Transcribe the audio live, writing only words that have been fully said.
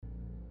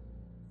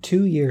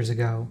2 years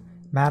ago,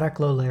 Maddock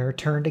Lolaire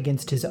turned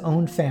against his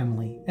own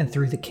family and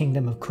threw the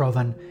kingdom of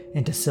Crovan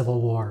into civil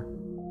war.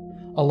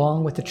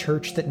 Along with the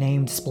church that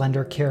named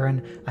Splendor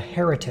Kieran a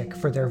heretic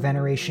for their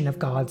veneration of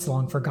gods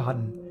long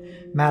forgotten,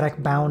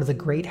 Maddock bound the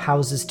great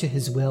houses to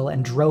his will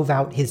and drove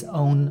out his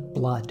own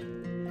blood.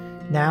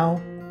 Now,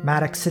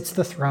 Maddock sits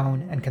the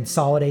throne and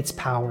consolidates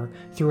power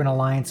through an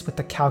alliance with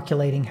the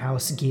calculating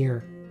House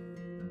Gear.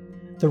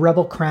 The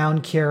rebel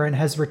crown Kieran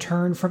has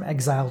returned from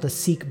exile to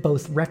seek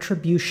both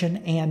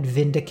retribution and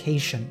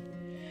vindication.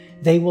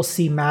 They will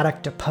see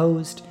Maddock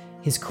deposed,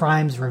 his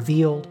crimes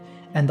revealed,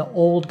 and the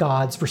old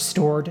gods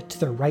restored to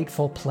their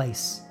rightful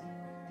place.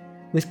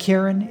 With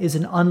Kieran is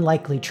an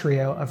unlikely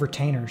trio of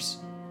retainers.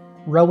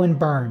 Rowan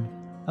Byrne,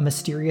 a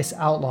mysterious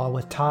outlaw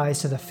with ties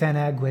to the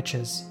Fenag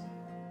witches.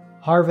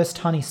 Harvest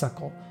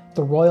Honeysuckle,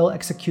 the royal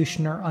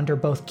executioner under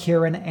both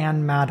Kieran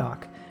and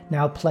Maddock,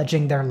 now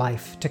pledging their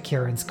life to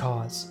Kieran's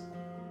cause.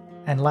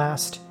 And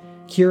last,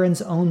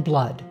 Kieran's own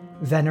blood,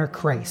 Venner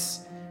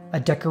Crace, a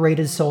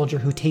decorated soldier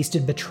who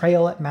tasted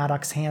betrayal at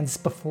Maddock's hands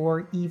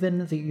before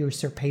even the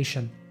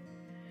usurpation.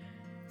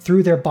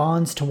 Through their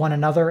bonds to one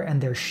another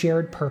and their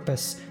shared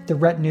purpose, the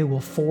retinue will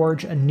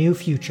forge a new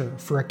future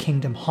for a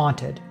kingdom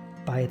haunted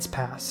by its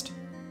past.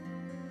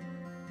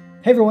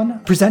 Hey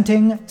everyone,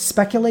 presenting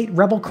Speculate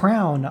Rebel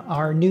Crown,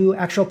 our new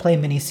actual play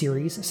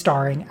miniseries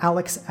starring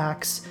Alex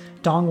Axe,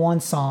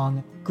 Dongwon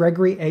Song,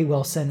 Gregory A.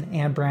 Wilson,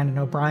 and Brandon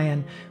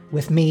O'Brien,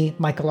 with me,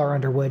 Michael R.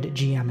 Underwood,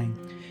 GMing.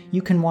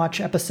 You can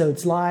watch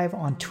episodes live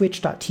on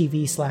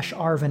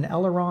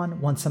twitch.tv/ArvinEleron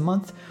once a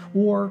month,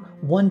 or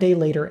one day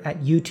later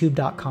at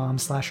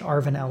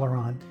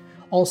youtube.com/ArvinEleron.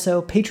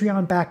 Also,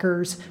 Patreon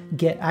backers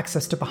get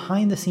access to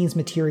behind-the-scenes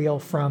material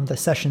from the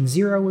Session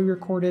 0 we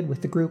recorded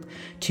with the group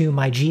to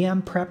my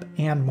GM prep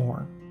and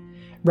more.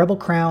 Rebel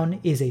Crown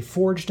is a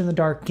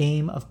forged-in-the-dark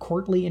game of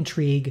courtly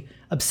intrigue,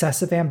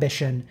 obsessive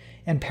ambition,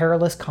 and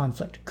perilous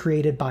conflict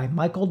created by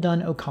Michael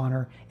Dunn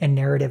O'Connor and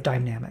Narrative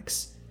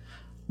Dynamics.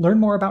 Learn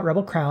more about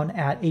Rebel Crown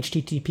at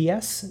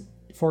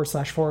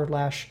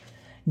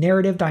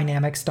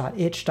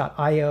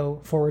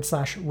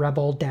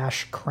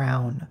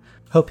https://narrativedynamics.itch.io/rebel-crown.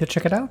 Hope you'll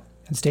check it out,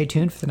 and stay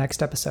tuned for the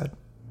next episode.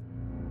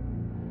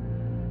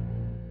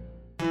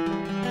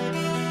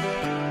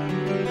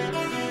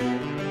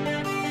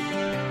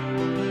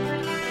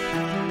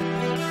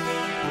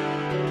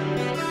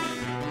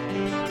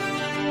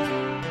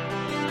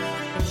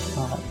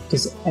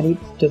 Does any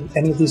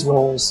of these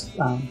roles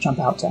jump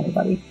out to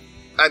anybody?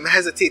 I'm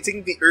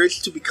hesitating the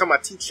urge to become a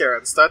teacher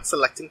and start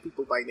selecting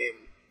people by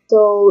name.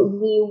 So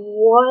the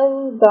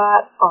one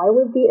that I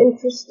would be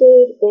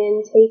interested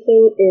in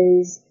taking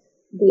is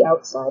the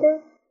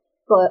Outsider,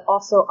 but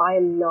also I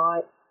am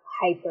not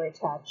hyper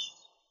attached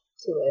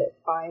to it.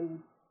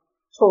 I'm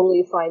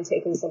totally fine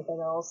taking something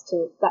else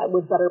that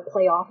would better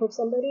play off of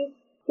somebody,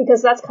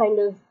 because that's kind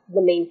of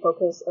the main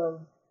focus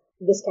of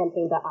this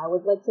campaign that I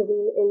would like to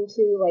lean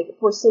into. Like,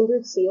 for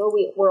Cindered Seal,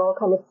 we're all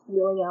kind of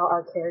feeling out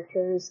our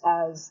characters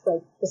as,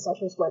 like, the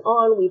sessions went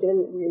on. We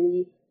didn't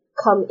really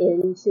come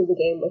into the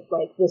game with,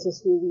 like, this is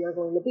who we are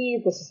going to be,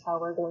 this is how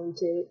we're going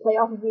to play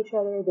off of each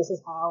other, this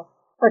is how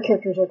our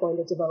characters are going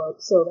to develop.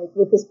 So, like,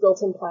 with this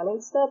built-in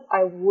planning step,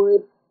 I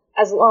would,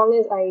 as long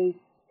as I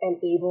am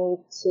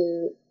able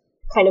to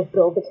kind of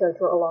build the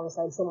character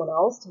alongside someone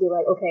else, to be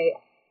like, okay,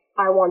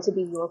 I want to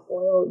be your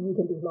foil, you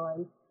can be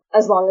mine.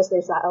 As long as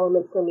there's that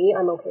element for me,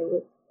 I'm okay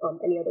with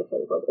any other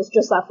playbook. It's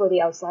just that for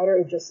the Outsider,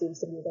 it just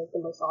seems to be like the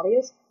most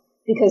obvious,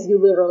 because you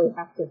literally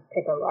have to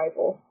pick a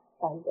rival,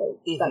 and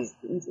like that's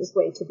the easiest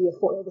way to be a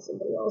foil to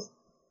somebody else.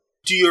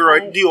 Do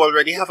you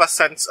already have a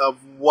sense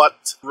of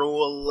what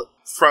role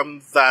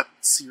from that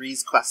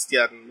series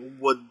question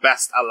would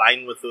best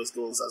align with those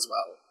goals as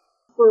well?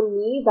 For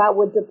me, that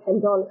would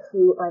depend on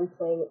who I'm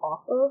playing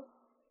off of.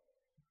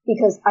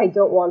 Because I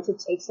don't want to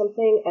take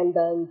something and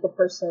then the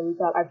person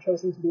that I've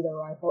chosen to be the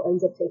rival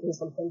ends up taking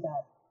something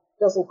that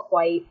doesn't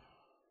quite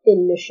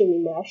initially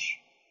mesh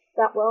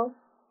that well.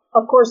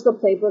 Of course, the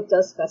playbook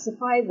does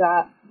specify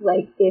that,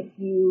 like,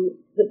 you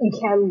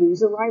can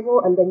lose a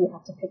rival and then you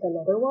have to pick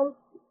another one.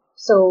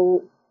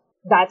 So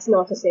that's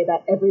not to say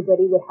that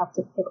everybody would have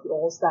to pick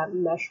roles that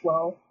mesh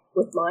well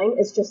with mine.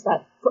 It's just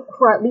that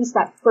for at least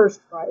that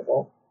first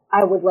rival,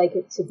 I would like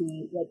it to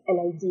be like an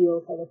ideal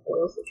kind of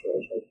foil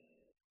situation.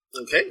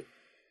 Okay.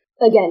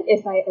 Again,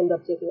 if I end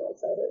up taking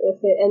Outsider.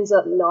 If it ends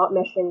up not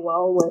meshing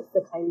well with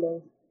the kind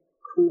of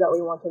crew that we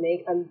want to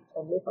make, I'm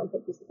totally fine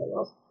taking something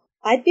else.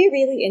 I'd be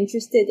really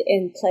interested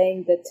in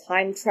playing the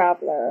Time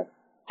Traveler.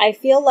 I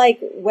feel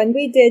like when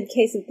we did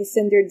Case of the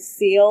Cindered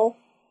Seal,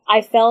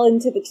 I fell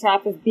into the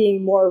trap of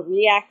being more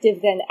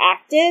reactive than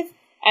active,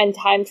 and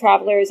Time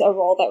Traveler is a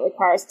role that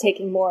requires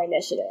taking more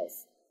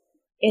initiative.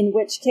 In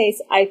which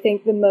case, I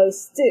think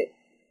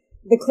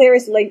the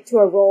clearest link to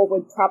a role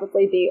would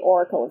probably be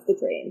Oracle of the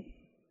Dream.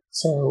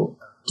 So,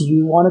 do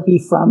you want to be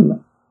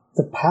from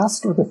the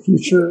past or the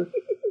future,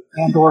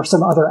 and or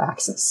some other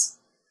axis?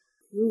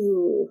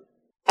 Ooh.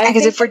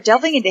 Because if we're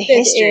delving into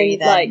history,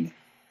 then...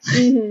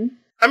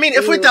 I mean,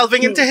 if we're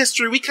delving into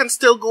history, we can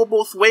still go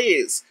both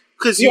ways.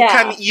 Because you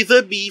can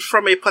either be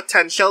from a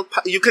potential,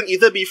 you can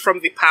either be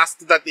from the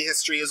past that the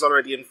history is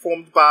already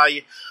informed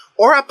by,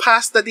 or a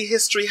past that the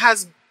history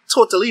has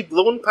totally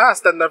blown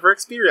past and never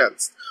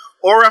experienced,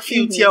 or a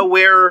future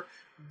where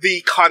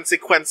the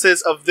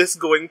consequences of this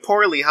going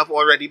poorly have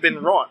already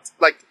been wrought.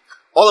 Like,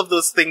 all of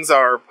those things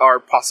are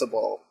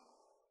possible.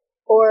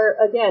 Or,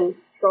 again,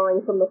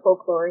 drawing from the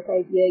folkloric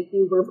idea,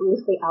 you were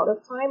briefly out of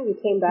time, you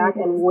came back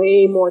and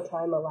way more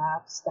time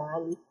elapsed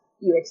than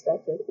you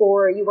expected.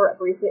 Or you were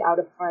briefly out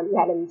of time, you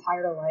had an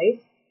entire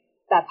life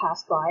that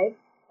passed by.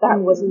 That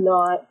was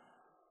not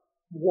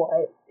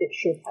what it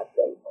should have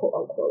been, quote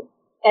unquote.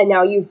 And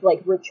now you've,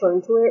 like,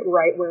 returned to it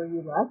right where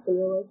you left, and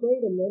you're like,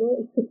 wait a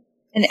minute.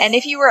 And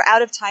if you were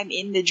out of time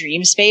in the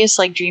dream space,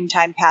 like dream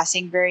time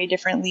passing very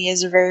differently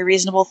is a very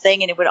reasonable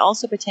thing, and it would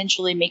also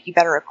potentially make you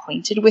better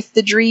acquainted with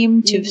the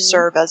dream to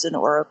serve as an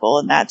oracle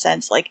in that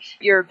sense. Like,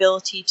 your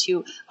ability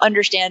to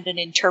understand and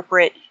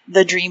interpret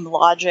the dream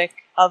logic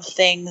of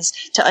things,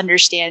 to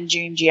understand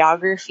dream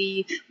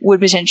geography, would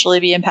potentially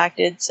be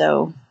impacted,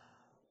 so...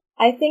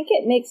 I think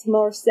it makes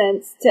more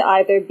sense to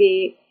either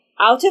be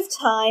out of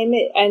time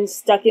and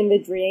stuck in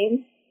the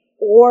dream,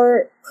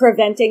 or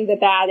preventing the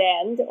bad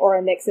end, or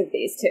a mix of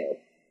these two.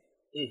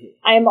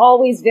 I am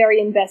always very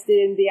invested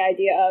in the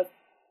idea of,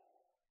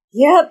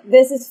 yep,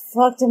 this is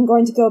fucked, I'm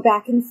going to go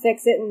back and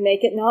fix it and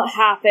make it not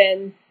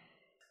happen.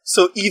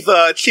 So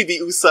either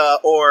Chibiusa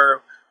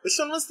or... Which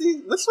one was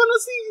the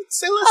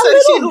Sailor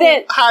Senshi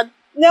who had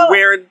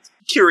weird,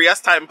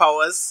 curious time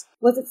powers?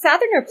 Was it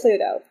Saturn or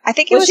Pluto? I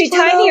think it was she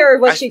Pluto. Tiny or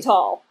was she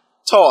tall?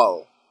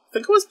 Tall. I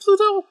think it was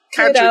Pluto.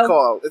 Can't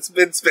recall. It's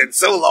been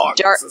so long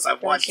since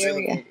I've watched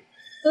it.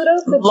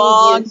 Pluto could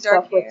Long, do weird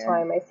stuff with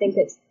time. I think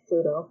it's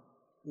Pluto.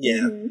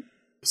 Yeah.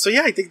 So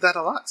yeah, I dig that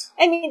a lot.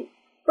 I mean,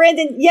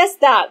 Brandon, yes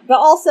that, but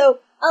also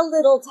a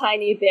little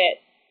tiny bit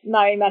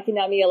Mari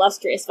Makinami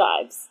Illustrious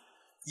vibes.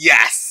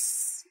 Yes!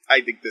 I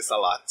dig this a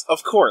lot.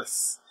 Of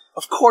course.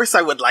 Of course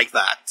I would like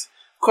that.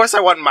 Of course I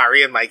want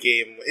Mari in my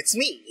game. It's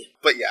me.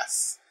 But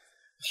yes.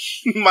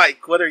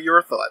 Mike, what are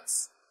your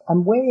thoughts?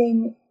 I'm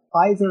weighing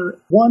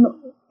either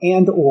one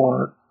and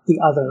or the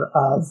other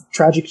of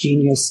Tragic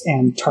Genius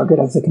and Target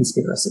of the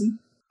Conspiracy.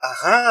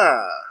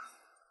 Aha!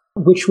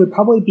 Which would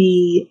probably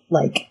be,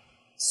 like,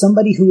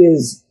 somebody who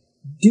is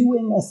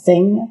doing a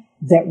thing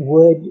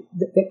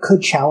that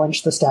could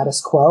challenge the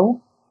status quo,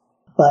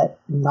 but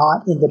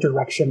not in the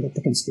direction that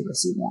the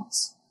conspiracy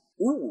wants.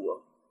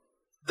 Ooh.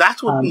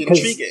 That would be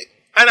intriguing.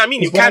 And I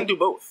mean, you can do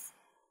both.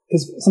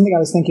 Because something I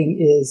was thinking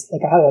is,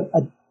 like, I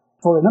had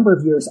for a number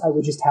of years, I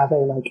would just have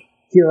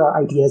here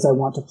are ideas I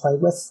want to play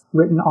with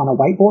written on a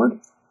whiteboard.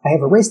 I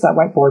have erased that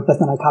whiteboard, but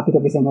then I copied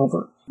everything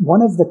over.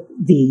 One of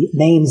the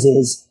names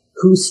is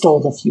Who Stole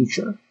the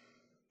Future?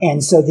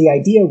 And so the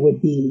idea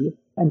would be,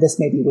 and this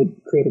maybe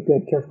would create a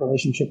good character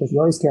relationship with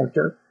Yori's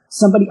character,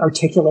 somebody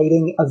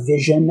articulating a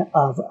vision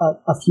of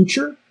a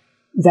future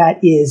that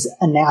is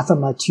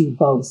anathema to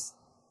both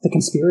the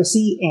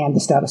conspiracy and the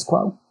status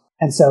quo.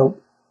 And so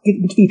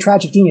it would be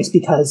Tragic Genius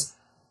because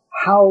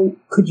how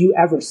could you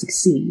ever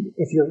succeed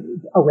if you're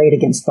arrayed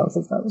against both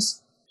of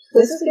those?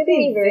 This is giving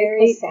me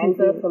very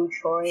Cassandra from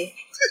Troy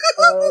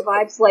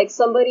vibes, like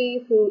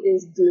somebody who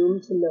is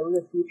doomed to know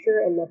the future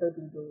and never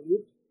be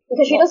believed.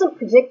 Because she doesn't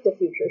predict the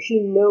future, she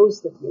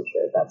knows the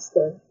future. That's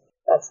the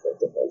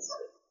difference.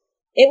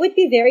 It would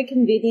be very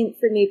convenient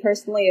for me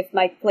personally if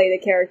Mike played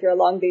a character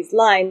along these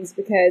lines,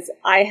 because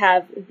I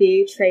have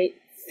the trait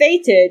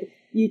Fated.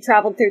 You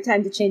traveled through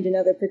time to change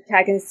another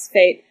protagonist's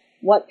fate.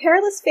 What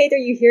perilous fate are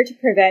you here to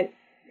prevent?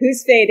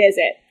 Whose fate is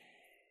it?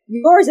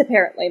 Yours,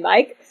 apparently,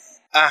 Mike.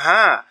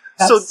 Aha.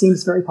 That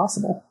seems very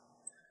possible.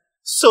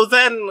 So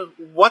then,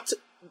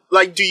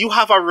 do you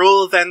have a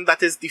role then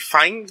that is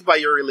defined by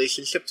your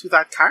relationship to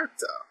that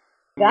character?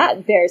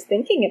 That bears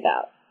thinking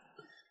about.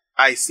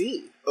 I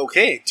see.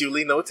 Okay,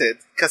 duly noted.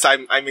 Because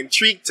I'm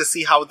intrigued to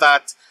see how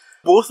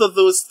both of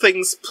those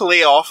things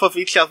play off of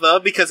each other,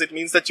 because it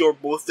means that you're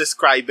both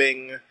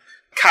describing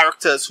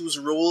characters whose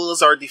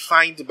roles are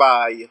defined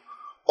by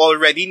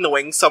already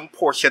knowing some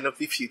portion of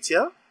the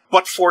future,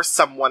 but for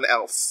someone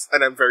else.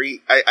 And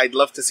I'd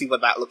love to see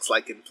what that looks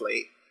like in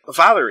play.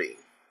 Valerie,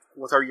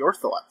 what are your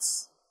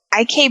thoughts?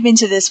 I came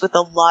into this with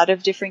a lot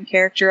of different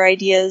character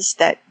ideas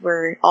that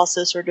were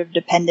also sort of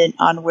dependent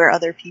on where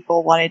other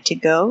people wanted to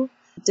go.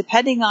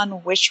 Depending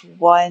on which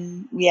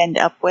one we end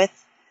up with,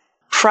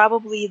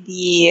 probably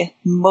the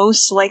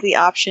most likely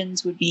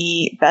options would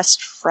be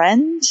best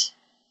friend,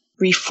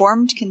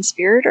 reformed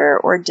conspirator,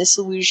 or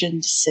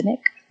disillusioned cynic.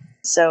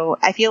 So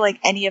I feel like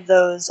any of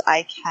those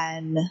I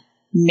can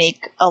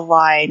make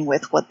align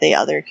with what the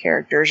other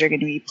characters are going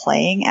to be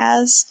playing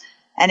as.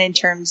 And in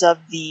terms of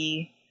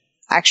the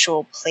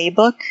actual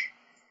playbook,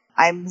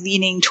 I'm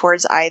leaning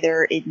towards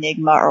either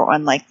Enigma or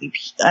Unlikely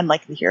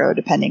Hero,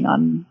 depending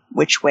on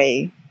which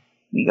way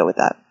we go with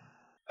that.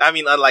 I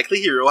mean,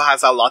 Unlikely Hero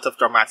has a lot of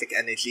dramatic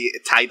energy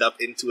tied up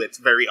into it,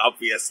 very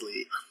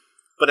obviously.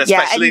 But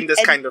especially in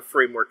this kind of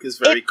framework is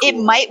very cool. It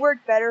might work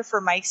better for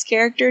Mike's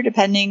character,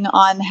 depending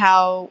on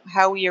how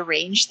we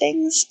arrange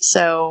things.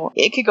 So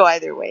it could go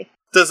either way.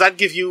 Does that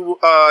give you,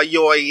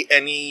 Yoi,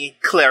 any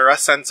clearer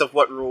sense of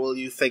what role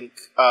you think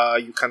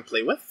you can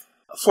play with?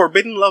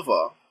 Forbidden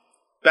lover,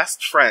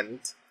 best friend,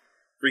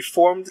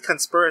 reformed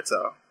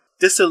conspirator,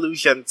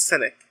 disillusioned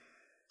cynic,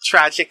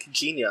 tragic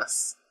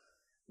genius,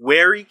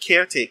 wary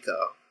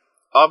caretaker,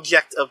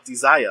 object of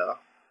desire,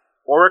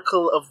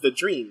 oracle of the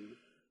dream,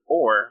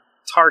 or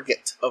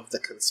target of the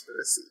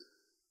conspiracy.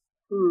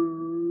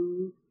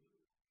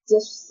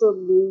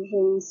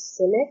 Disillusioned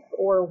cynic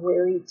or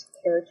wary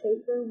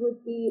caretaker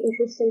would be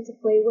interesting to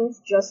play with,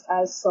 just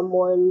as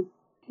someone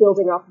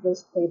building off of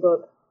this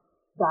playbook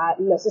that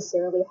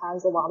necessarily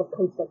has a lot of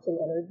conflicting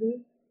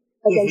energy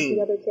against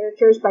the other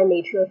characters by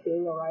nature of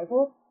being a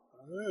rival.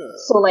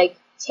 So, like,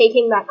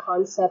 taking that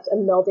concept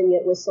and melding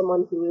it with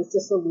someone who is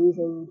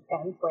disillusioned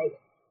and, like,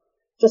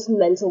 just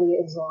mentally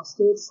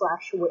exhausted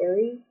 /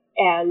 wary,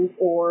 and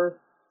or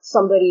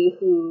somebody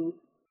who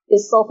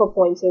is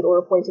self-appointed or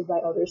appointed by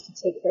others to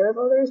take care of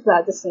others, but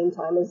at the same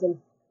time is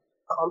in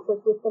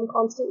conflict with them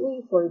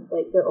constantly for,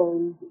 like, their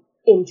own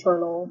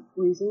internal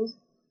reasons.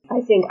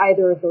 I think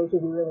either of those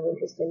would be really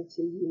interesting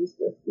to use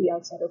with the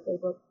Outsider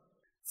playbook.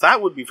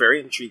 That would be very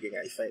intriguing,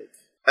 I think.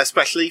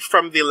 Especially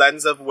from the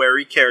lens of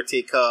wary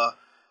caretaker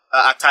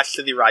attached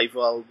to the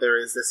rival, there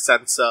is this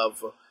sense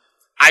of,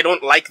 I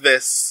don't like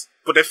this,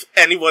 but if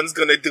anyone's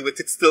gonna do it,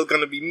 it's still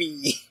gonna be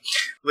me.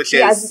 Which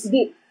is...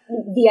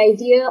 the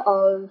idea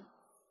of,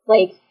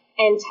 like,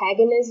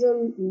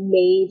 antagonism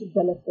made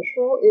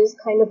beneficial is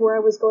kind of where I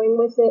was going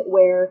with it,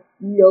 where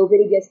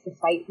nobody gets to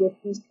fight with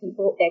these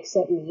people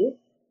except me.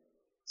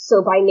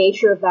 So by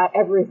nature of that,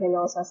 everything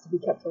else has to be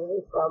kept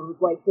away from,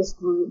 like, this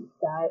group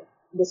that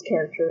this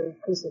character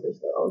considers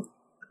their own.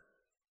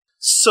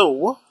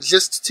 So,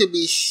 just to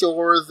be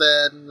sure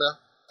then,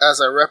 as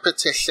a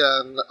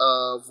repetition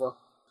of,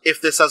 if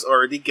this has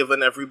already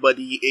given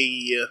everybody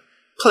a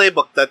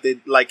playbook that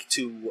they'd like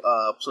to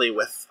play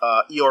with.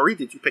 Iori,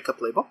 did you pick a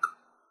playbook?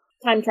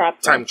 Time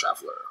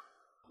Traveler.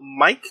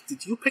 Mike,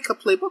 did you pick a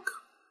playbook?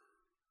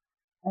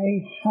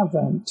 I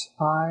haven't.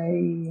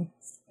 I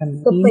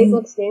am... The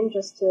playbook's name,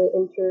 just to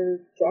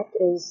interject,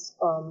 is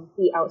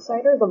The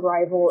Outsider. The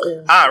rival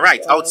is...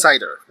 right.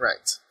 Outsider.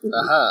 Right. Mm-hmm.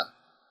 Uh-huh.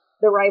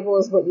 The rival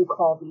is what you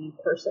call the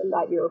person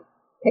that you're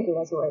picking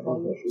as a rival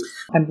on your sheet.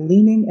 I'm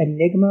leaning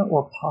Enigma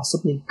or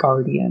possibly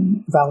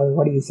Guardian. Valerie,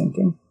 what are you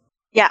thinking?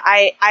 Yeah,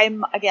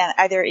 I'm, again,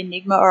 either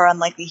Enigma or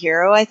Unlikely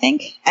Hero, I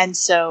think. And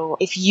so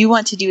if you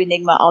want to do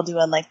Enigma, I'll do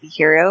Unlikely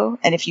Hero.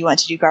 And if you want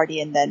to do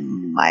Guardian,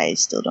 then I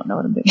still don't know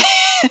what I'm doing.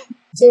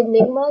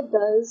 Enigma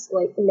does,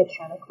 like,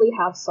 mechanically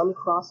have some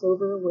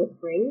crossover with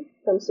Ring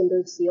from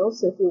Cindered Seal,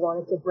 so if you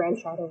wanted to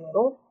branch out a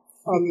little,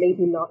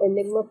 maybe not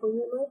Enigma for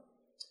you, Mike?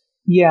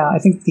 Yeah, I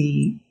think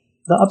the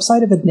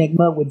upside of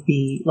Enigma would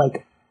be,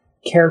 like,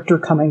 character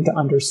coming to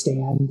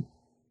understand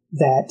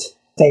that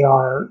they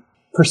are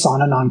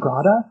persona non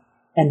grata,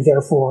 and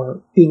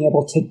therefore being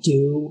able to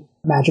do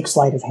magic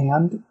sleight of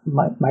hand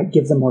might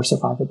give them more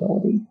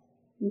survivability.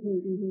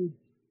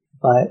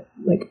 But,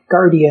 like,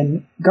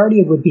 Guardian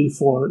would be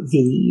for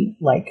the,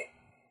 like,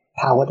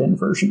 paladin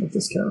version of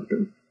this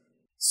character.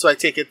 So I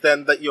take it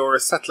then that you're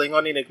settling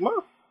on Enigma?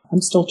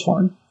 I'm still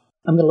torn.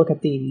 I'm going to look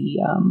at the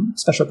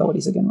special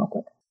abilities again real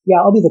quick.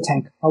 Yeah, I'll be the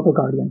tank. I'll go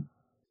Guardian.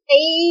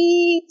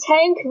 A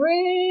tank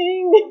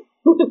ring!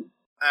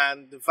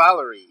 And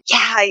Valerie. Yeah,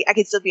 I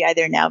could still be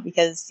either now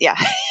because,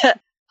 yeah.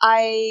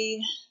 I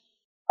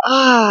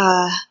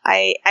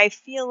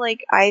feel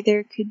like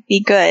either could be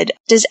good.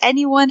 Does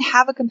anyone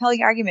have a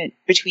compelling argument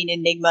between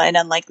Enigma and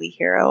Unlikely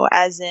Hero?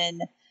 As in,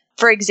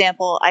 for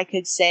example, I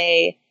could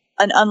say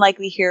an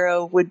Unlikely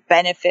Hero would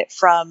benefit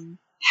from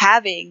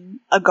having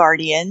a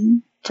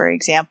Guardian, for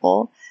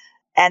example,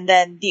 and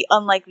then the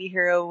Unlikely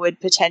Hero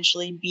would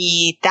potentially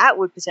be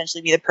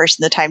the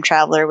person the Time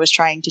Traveler was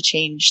trying to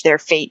change their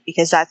fate,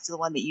 because that's the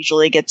one that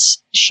usually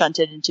gets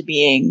shunted into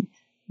being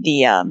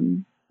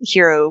the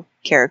hero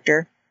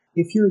character.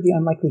 If you're the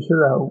Unlikely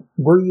Hero,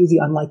 were you the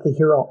Unlikely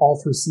Hero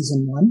all through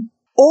season 1?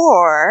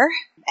 Or,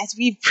 as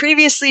we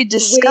previously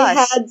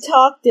discussed, we had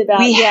talked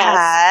about,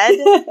 had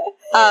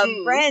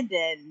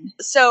Brandon.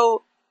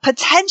 So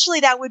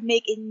potentially that would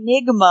make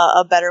Enigma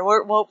a better.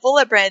 We'll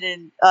let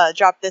Brandon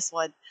drop this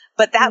one,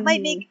 but that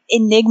might make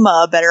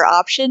Enigma a better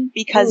option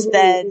because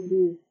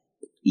then,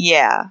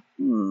 yeah.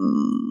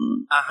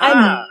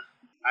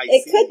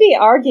 It could be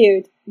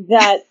argued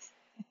that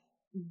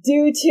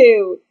due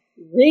to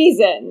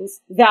reasons,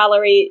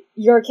 Valerie,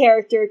 your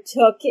character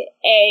took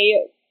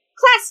a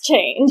class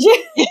change.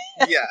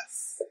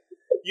 Yes.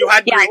 You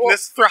had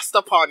greatness thrust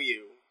upon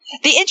you.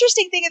 The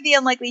interesting thing of the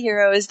Unlikely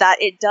Hero is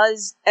that it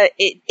does,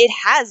 it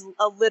has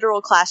a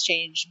literal class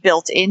change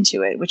built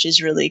into it, which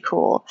is really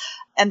cool.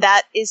 And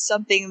that is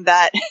something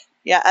that,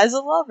 as a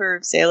lover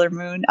of Sailor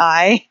Moon,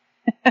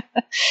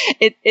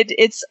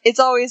 it's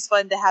always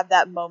fun to have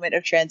that moment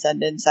of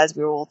transcendence, as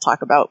we will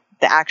talk about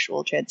the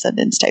actual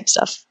transcendence type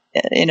stuff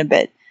in a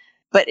bit.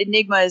 But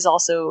Enigma is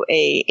also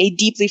a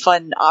deeply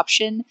fun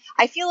option.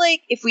 I feel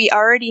like if we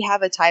already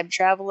have a time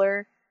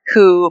traveler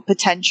who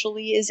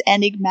potentially is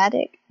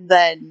enigmatic,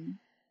 then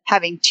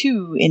having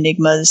two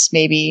Enigmas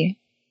maybe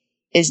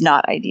is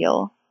not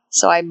ideal.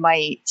 So I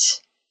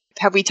might.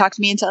 Have we talked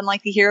me into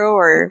Unlikely Hero,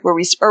 or were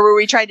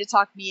we trying to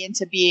talk me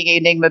into being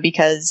Enigma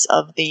because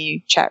of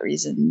the chat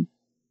reason?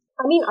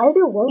 I mean,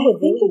 either one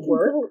would really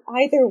work.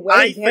 Either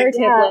way,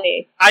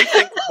 narratively. I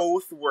think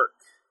both work.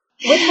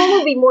 Which one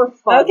would be more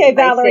fun? Okay,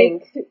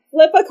 Valerie,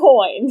 flip a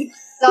coin.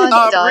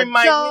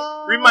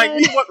 Remind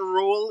me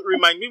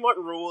what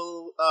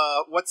role.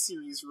 What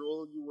series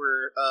role you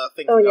were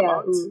thinking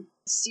about?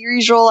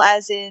 Series role,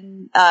 as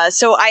in.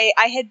 So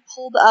I had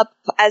pulled up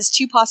as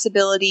two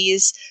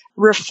possibilities: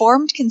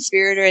 reformed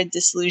conspirator and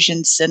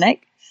disillusioned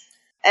cynic.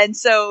 And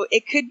so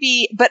it could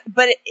be, but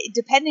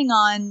depending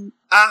on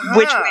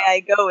which way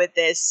I go with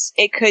this,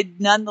 it could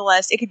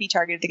be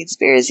targeted to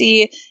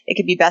conspiracy. It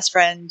could be best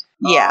friend.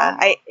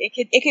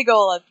 It could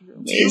go a lot of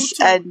different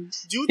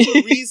ways. Due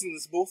to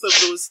reasons, both of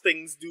those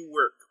things do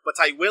work. But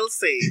I will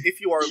say,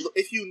 if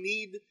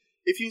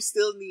you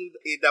still need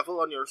a devil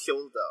on your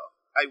shoulder,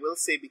 I will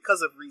say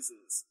because of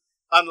reasons,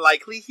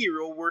 Unlikely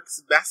Hero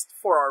works best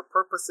for our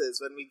purposes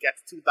when we get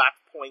to that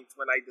point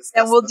when I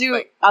discuss and we'll do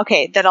thing.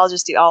 Okay, then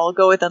I'll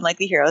go with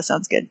Unlikely Hero.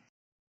 Sounds good.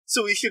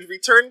 So we should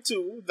return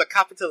to the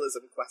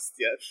capitalism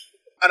question.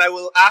 And I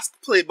will ask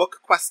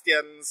playbook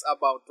questions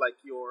about like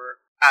your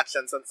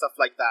actions and stuff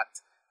like that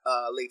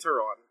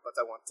later on, but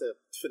I want to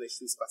finish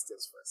these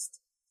questions first.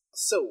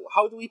 So,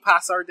 how do we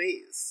pass our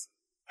days?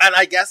 And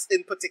I guess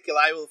in particular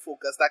I will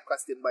focus that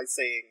question by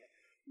saying,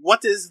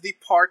 what is the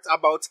part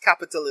about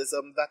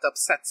capitalism that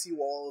upsets you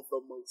all the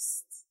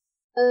most?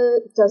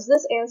 Does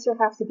this answer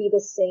have to be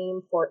the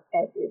same for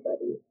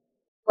everybody?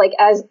 Like,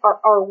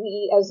 are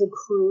we as a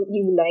crew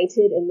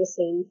united in the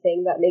same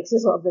thing that makes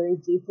us all very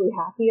deeply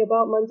happy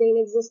about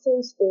mundane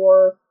existence,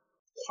 or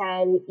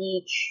can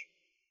each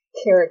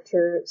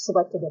character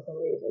select a different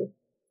reason?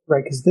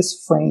 Right, because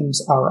this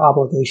frames our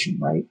obligation,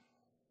 right?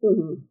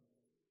 Mm-hmm.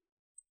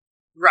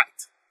 Right.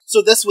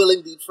 So this will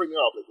indeed frame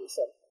your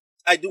obligation.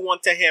 I do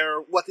want to hear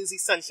what is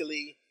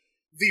essentially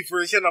the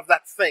version of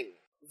that thing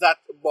that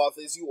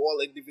bothers you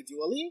all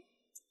individually.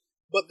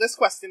 But this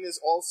question is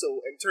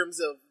also, in terms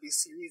of the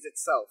series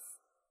itself,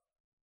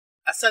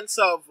 a sense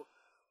of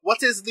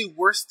what is the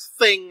worst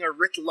thing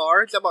writ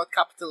large about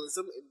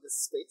capitalism in this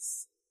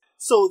space.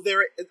 So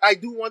I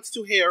do want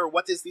to hear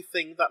what is the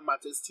thing that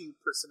matters to you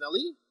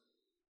personally,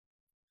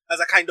 as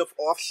a kind of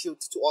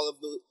offshoot to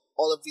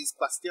all of these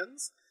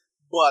questions.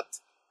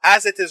 But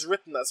as it is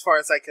written, as far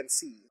as I can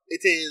see,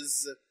 it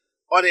is,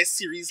 on a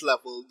series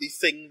level, the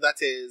thing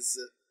that is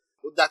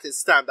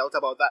stand out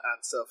about that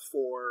answer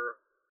for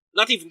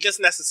not even just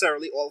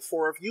necessarily all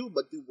four of you,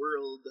 but the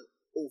world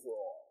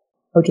overall.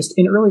 Oh, just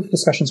in earlier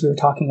discussions, we were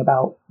talking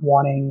about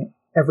wanting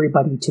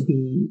everybody to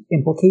be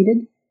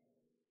implicated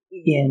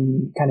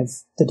in kind of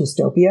the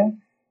dystopia,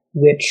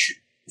 which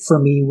for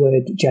me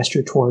would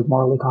gesture toward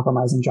morally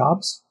compromising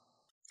jobs.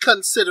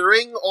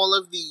 Considering all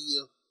of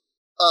the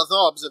other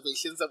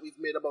observations that we've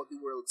made about the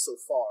world so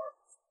far,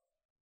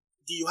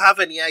 do you have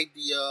any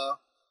idea,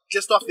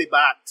 just off the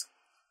bat,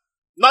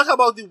 not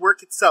about the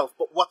work itself,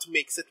 but what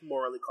makes it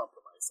morally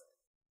compromising?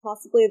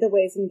 Possibly the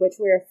ways in which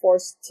we are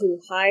forced to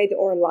hide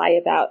or lie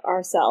about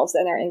ourselves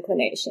and our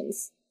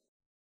inclinations.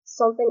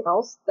 Something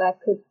else that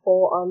could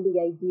pull on the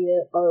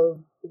idea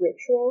of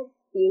ritual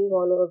being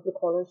one of the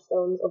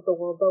cornerstones of the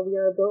world that we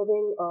are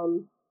building,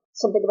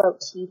 something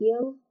about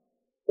tedium,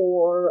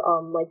 or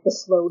like the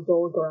slow,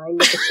 dull grind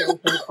with the same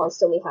thing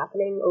constantly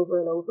happening over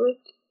and over,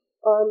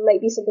 might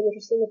be something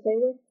interesting to play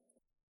with.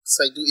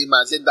 So I do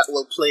imagine that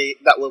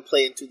will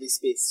play into the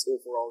space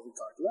overall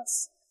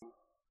regardless.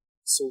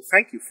 So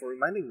thank you for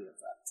reminding me of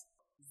that.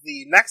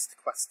 The next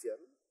question,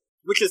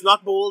 which is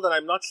not bold, and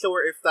I'm not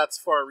sure if that's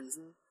for a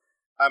reason.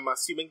 I'm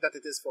assuming that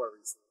it is for a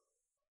reason.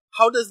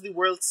 How does the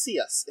world see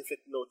us if it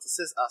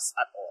notices us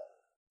at all?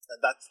 And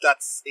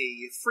that's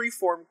a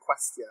free-form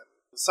question.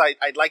 So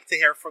I'd like to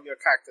hear from your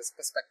character's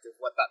perspective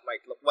what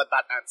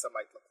that answer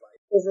might look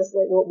like. Is this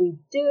like what we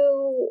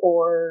do,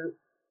 or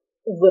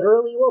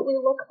literally what we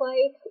look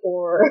like,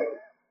 or...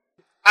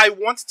 I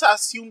want to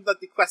assume that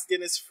the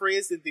question is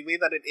phrased in the way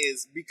that it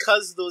is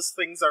because those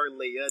things are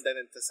layered and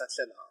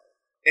intersectional.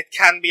 It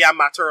can be a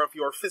matter of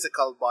your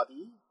physical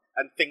body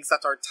and things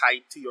that are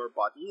tied to your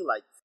body,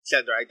 like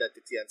gender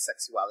identity and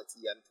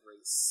sexuality and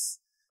race.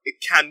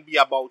 It can be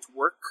about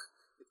work.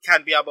 It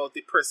can be about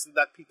the person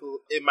that people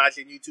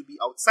imagine you to be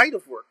outside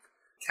of work.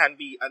 It can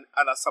be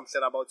an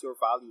assumption about your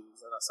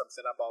values, an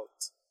assumption about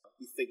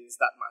the things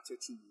that matter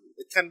to you.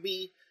 It can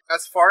be,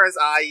 as far as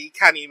I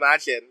can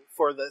imagine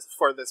for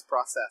this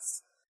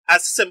process,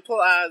 as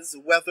simple as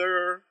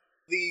whether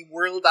the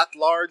world at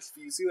large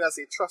views you as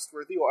a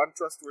trustworthy or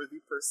untrustworthy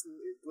person,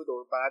 a good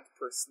or bad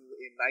person,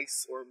 a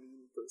nice or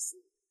mean person.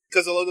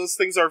 Because all of those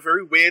things are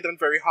very weird and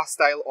very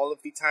hostile all of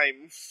the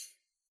time.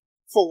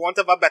 For want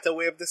of a better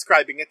way of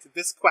describing it,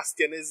 this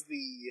question is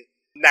the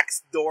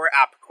Nextdoor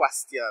app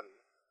question.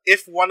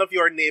 If one of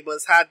your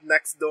neighbors had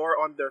Nextdoor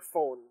on their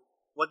phone,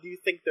 what do you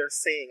think they're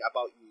saying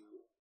about you?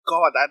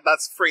 God,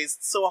 that's phrased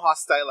so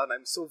hostile, and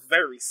I'm so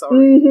very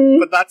sorry. Mm-hmm.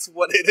 But that's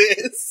what it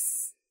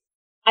is.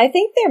 I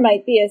think there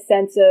might be a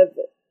sense of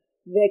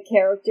the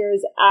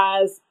characters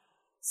as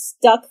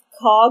stuck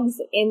cogs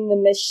in the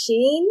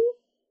machine,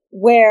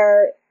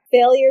 where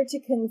failure to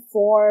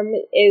conform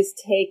is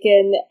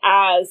taken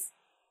as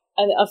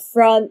an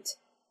affront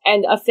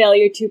and a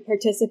failure to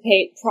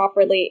participate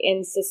properly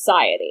in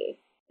society.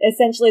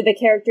 Essentially, the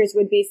characters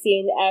would be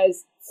seen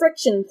as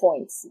friction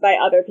points by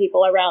other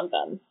people around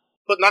them.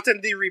 But not in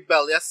the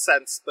rebellious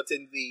sense, but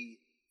in the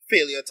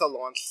failure to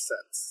launch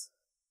sense.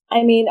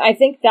 I mean, I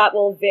think that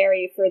will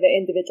vary for the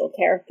individual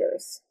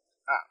characters.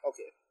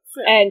 Okay.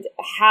 Fair. And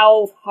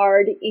how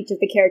hard each of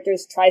the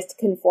characters tries to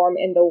conform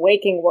in the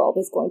waking world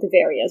is going to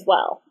vary as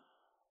well.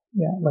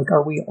 Yeah, like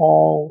are we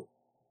all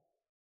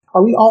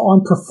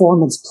on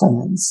performance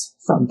plans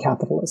from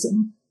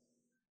capitalism?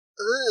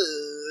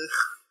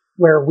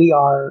 Where we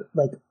are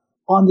like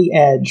on the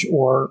edge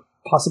or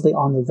possibly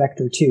on the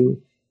vector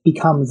to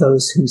become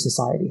those whom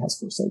society has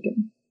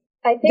forsaken.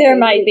 I think there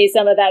might be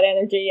some of that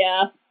energy,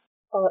 yeah.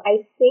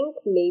 I think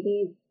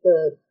maybe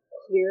the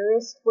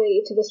clearest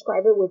way to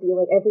describe it would be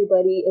like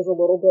everybody is a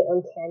little bit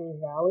uncanny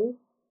valley,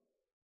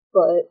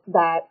 but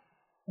that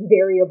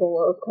variable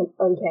of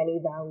uncanny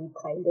valley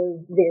kind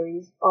of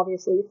varies,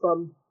 obviously,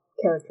 from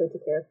character to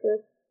character.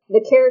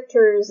 The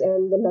characters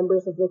and the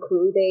members of the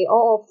crew, they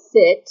all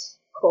fit,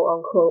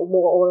 quote-unquote,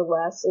 more or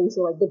less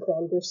into like the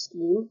grander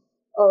scheme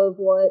of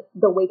what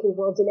the waking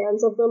world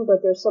demands of them,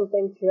 but there's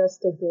something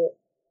just a bit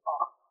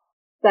off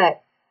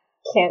that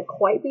can't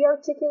quite be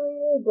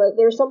articulated, but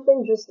there's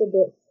something just a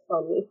bit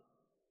funny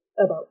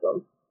about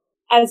them.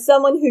 As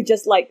someone who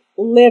just, like,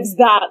 lives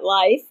that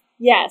life,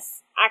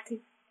 yes,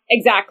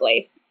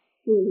 exactly.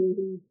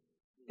 Mm-hmm.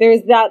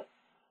 There's that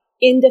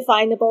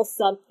indefinable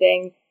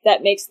something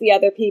that makes the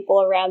other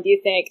people around you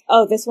think,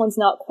 oh, this one's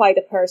not quite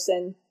a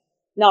person.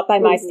 Not by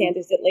my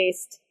standards, at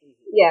least.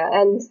 Yeah,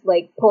 and,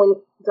 like,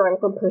 drawing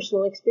from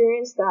personal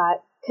experience,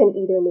 that can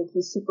either make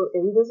you super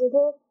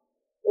invisible,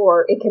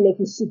 or it can make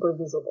you super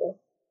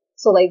visible.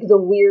 So, like, the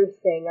weird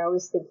thing I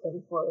was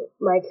thinking for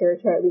my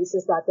character, at least,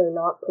 is that they're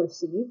not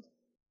perceived.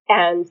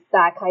 And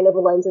that kind of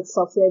lends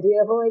itself to the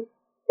idea of, like,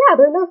 yeah,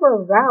 they're never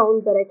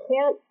around, but I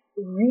can't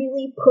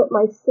really put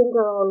my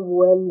finger on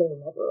when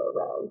they're never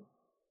around.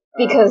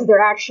 Because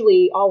they're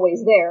actually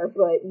always there,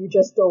 but you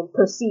just don't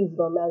perceive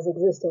them as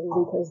existing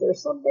because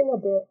there's something a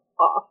bit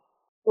off.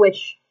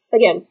 Which,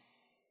 again,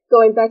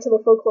 going back to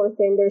the folklore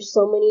thing, there's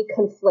so many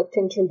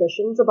conflicting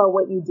traditions about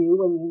what you do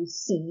when you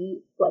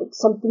see, like,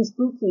 something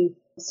spooky.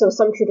 So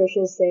some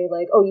traditions say,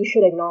 like, oh, you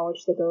should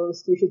acknowledge the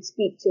ghost, you should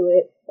speak to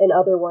it, and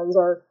other ones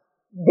are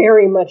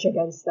very much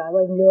against that.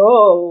 Like,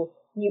 no,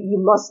 you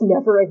must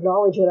never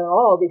acknowledge it at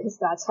all, because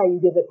that's how you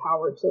give it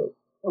power to,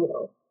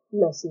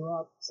 mess you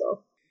up,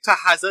 so. To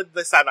hazard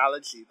this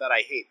analogy that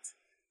I hate,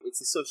 it's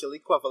the social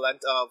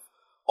equivalent of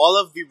all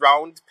of the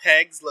round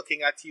pegs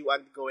looking at you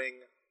and going,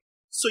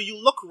 so you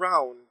look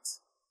round,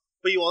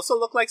 but you also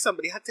look like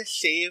somebody had to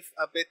shave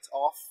a bit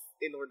off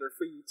in order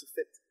for you to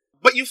fit.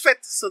 But you fit,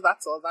 so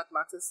that's all that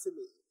matters to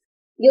me.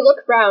 You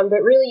look round,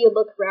 but really you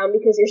look round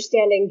because you're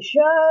standing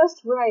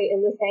just right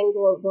in this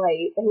angle of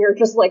light, and you're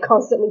just, like,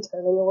 constantly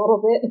turning a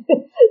little bit,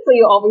 so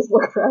you always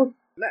look round.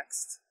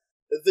 Next.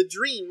 The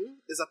dream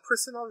is a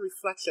personal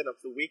reflection of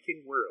the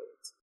waking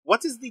world.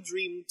 What is the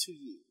dream to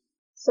you?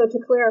 So to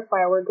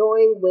clarify, we're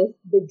going with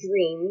the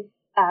dream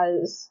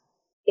as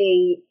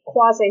a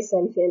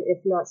quasi-sentient,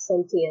 if not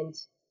sentient,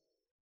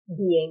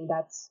 being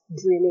that's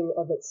dreaming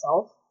of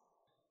itself,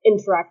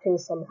 interacting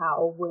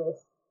somehow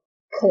with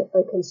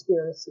a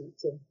conspiracy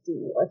to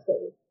do a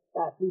thing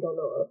that we don't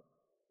know of.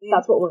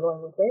 That's what we're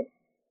going with, right?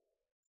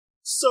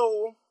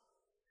 So,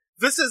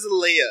 this is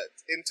layered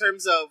in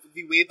terms of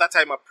the way that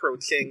I'm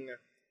approaching,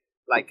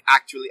 like,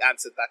 actually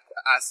answering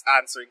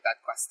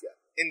that question.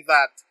 In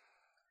that,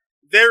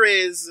 there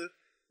is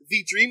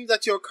the dream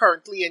that you're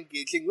currently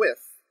engaging with,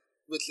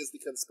 which is the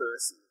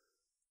conspiracy.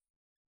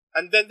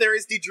 And then there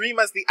is the dream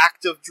as the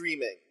act of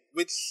dreaming,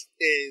 which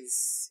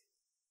is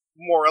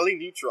morally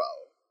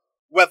neutral.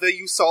 Whether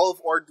you solve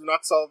or do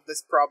not solve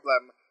this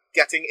problem,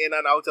 getting in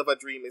and out of a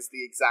dream is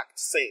the exact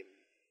same.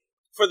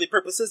 For the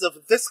purposes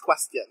of this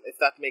question, if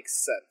that makes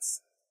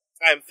sense,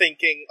 I'm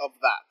thinking of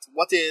that.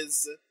 What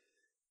is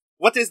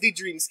the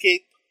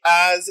dreamscape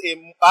as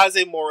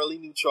a morally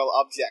neutral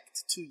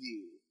object to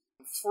you?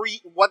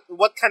 Free.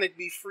 What can it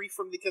be free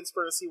from the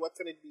conspiracy? What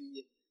can it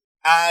be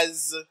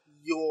as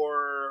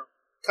your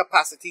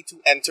capacity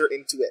to enter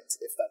into it,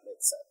 if that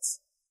makes sense?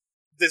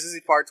 This is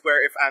the part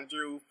where if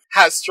Andrew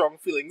has strong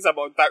feelings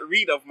about that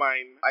read of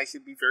mine, I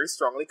should be very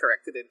strongly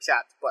corrected in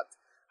chat, but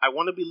I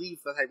want to believe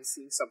that I'm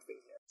seeing something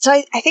here. So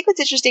I think what's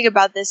interesting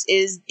about this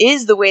is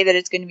the way that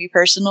it's going to be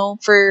personal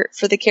for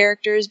the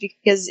characters,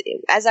 because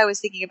as I was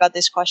thinking about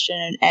this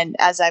question and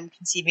as I'm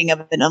conceiving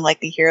of an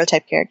unlikely hero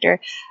type character,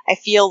 I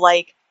feel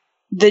like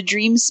the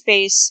dream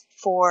space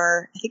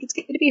for, I think it's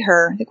going to be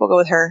her, I think we'll go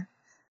with her,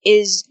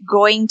 is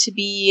going to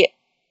be,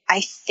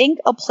 I think,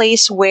 a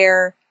place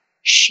where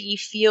she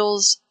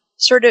feels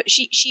sort of,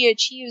 she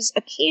achieves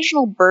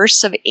occasional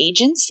bursts of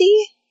agency,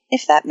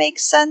 if that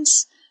makes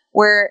sense,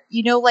 where,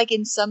 like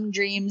in some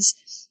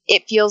dreams,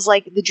 it feels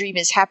like the dream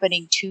is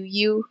happening to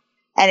you,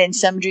 And in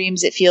some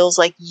dreams, it feels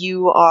like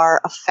you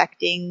are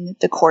affecting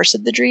the course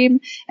of the dream.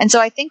 And so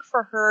I think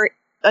for her,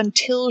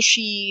 until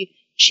she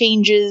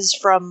changes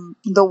from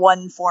the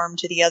one form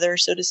to the other,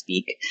 so to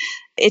speak,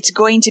 it's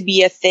going to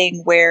be a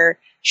thing where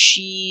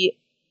she,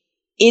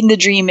 in the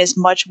dream, is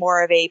much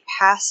more of a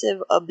passive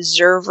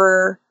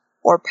observer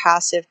or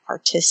passive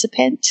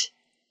participant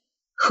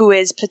who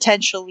is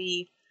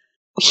potentially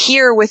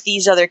here with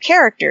these other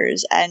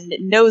characters and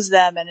knows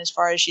them, and as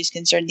far as she's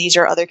concerned, these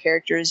are other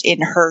characters in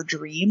her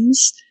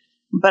dreams.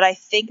 But I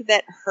think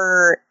that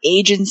her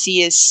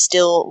agency is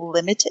still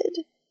limited,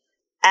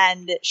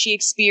 and she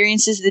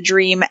experiences the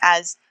dream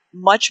as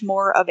much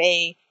more of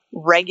a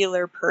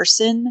regular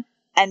person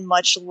and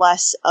much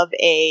less of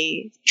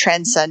a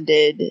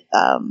transcended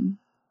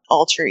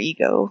alter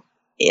ego,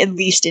 at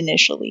least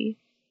initially.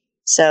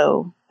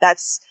 So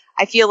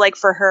I feel like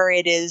for her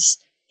it is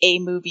a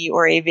movie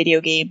or a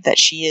video game that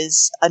she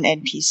is an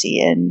NPC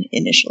in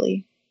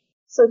initially.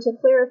 So to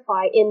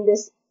clarify, in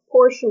this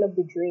portion of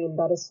the dream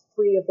that is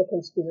free of the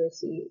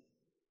conspiracy,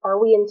 are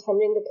we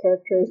intending the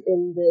characters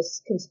in this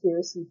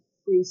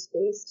conspiracy-free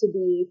space to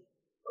be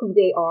who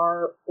they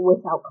are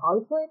without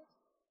conflict,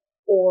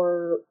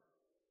 or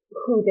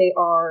who they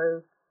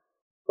are,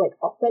 like,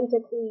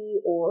 authentically,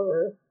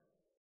 or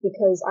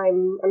because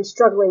I'm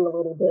struggling a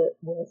little bit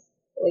with,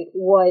 like,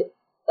 what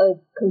a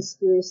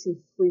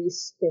conspiracy-free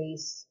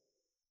space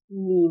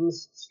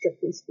means,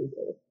 strictly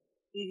speaking.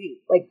 Mm-hmm.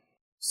 Like,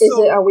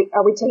 are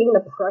we taking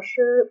the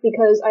pressure?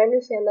 Because I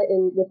understand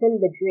that within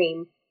the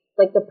dream,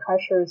 like, the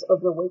pressures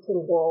of the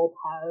waking world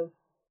have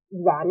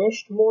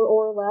vanished more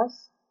or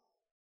less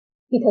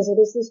because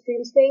it is this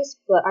dream space,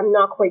 but I'm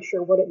not quite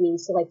sure what it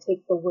means to, like,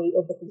 take the weight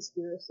of the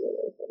conspiracy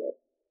away from it.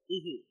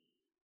 Mm-hmm.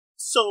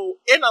 So,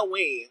 in a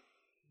way,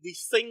 the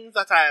thing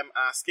that I am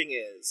asking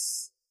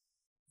is,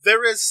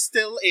 there is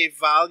still a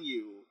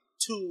value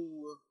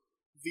to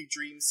the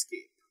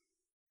dreamscape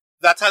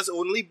that has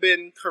only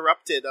been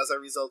corrupted as a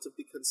result of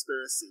the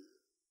conspiracy,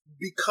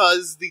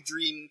 because the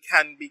dream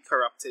can be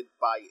corrupted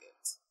by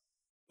it.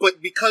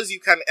 But because you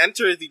can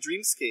enter the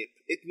dreamscape,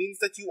 it means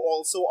that you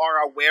also are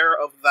aware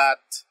of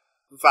that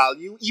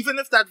value, even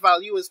if that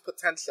value is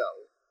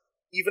potential,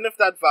 even if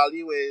that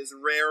value is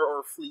rare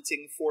or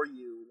fleeting for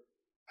you,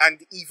 and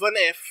even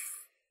if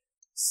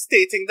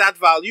stating that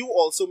value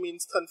also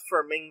means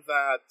confirming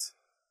that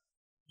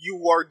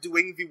you are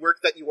doing the work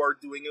that you are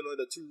doing in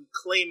order to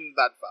claim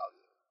that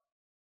value,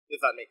 if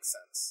that makes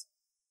sense.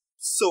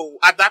 So,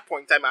 at that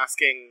point, I'm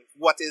asking,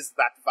 what is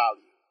that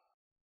value?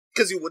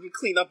 Because you wouldn't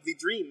clean up the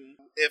dream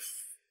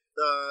if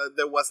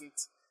there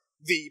wasn't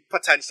the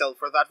potential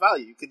for that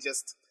value. You could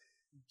just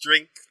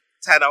drink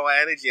 10-hour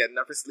energy and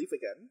never sleep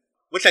again,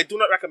 which I do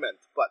not recommend,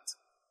 but...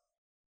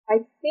 I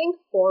think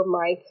for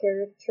my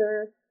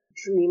character,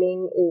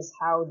 dreaming is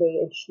how they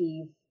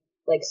achieve,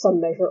 like,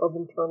 some measure of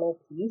internal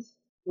peace.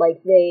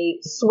 Like, they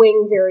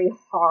swing very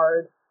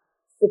hard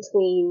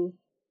between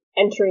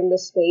entering the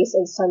space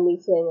and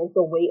suddenly feeling like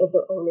the weight of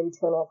their own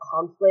internal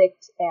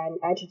conflict and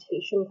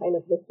agitation kind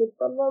of lifted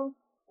from them.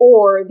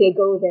 Or they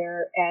go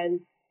there and,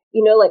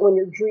 you know, like when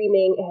you're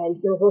dreaming and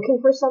you're looking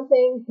for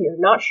something, you're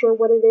not sure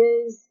what it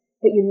is,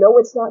 but you know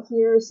it's not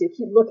here, so you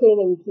keep looking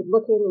and you keep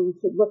looking and you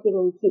keep looking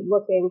and you keep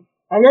looking,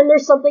 and then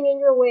there's something in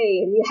your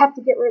way and you have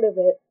to get rid of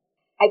it.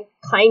 I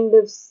kind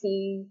of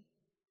see,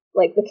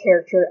 like, the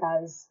character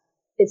as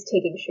it's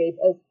taking shape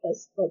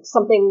as like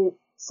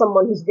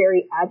someone who's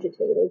very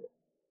agitated,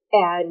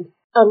 and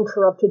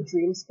uncorrupted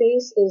dream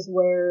space is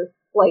where,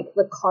 like,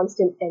 the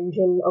constant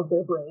engine of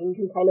their brain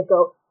can kind of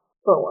go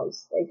for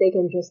once. Like, they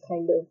can just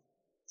kind of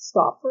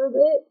stop for a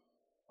bit,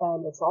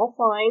 and it's all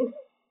fine.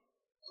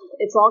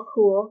 It's all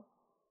cool.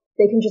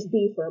 They can just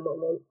be for a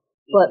moment.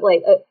 But,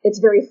 like, it's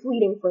very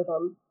fleeting for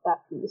them, that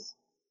piece.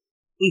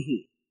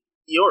 Mm-hmm.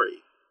 Iori,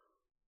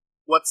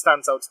 what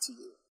stands out to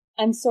you?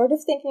 I'm sort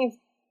of thinking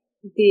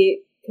of the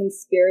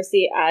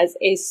conspiracy as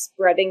a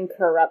spreading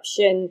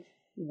corruption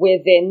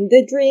within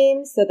the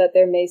dream, so that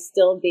there may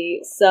still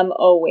be some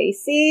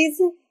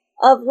oases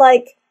of,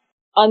 like,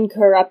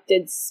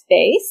 uncorrupted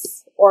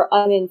space or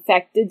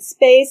uninfected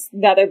space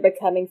that are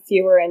becoming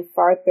fewer and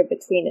farther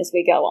between as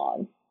we go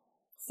on.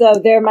 So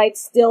there might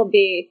still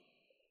be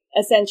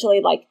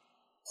essentially, like,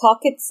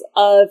 pockets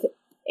of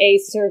a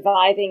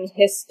surviving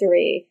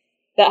history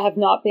that have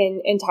not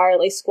been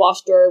entirely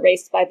squashed or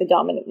erased by the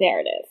dominant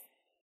narrative.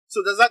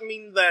 So does that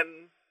mean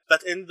then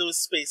that in those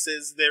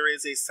spaces there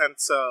is a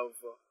sense of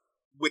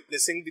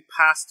witnessing the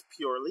past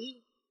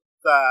purely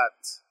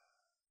that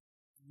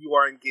you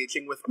are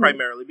engaging with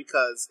primarily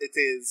because it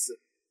is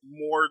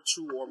more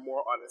true or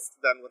more honest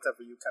than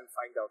whatever you can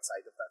find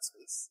outside of that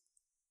space?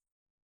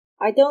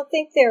 I don't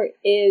think there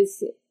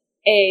is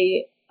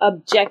a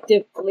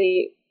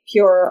objectively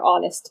pure or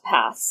honest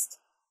past.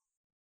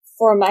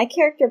 For my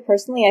character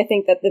personally, I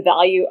think that the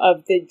value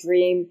of the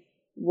dream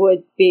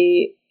would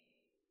be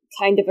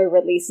kind of a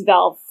release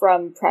valve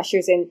from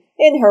pressures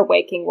in her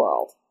waking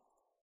world.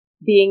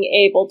 Being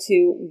able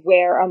to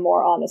wear a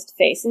more honest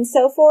face and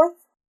so forth.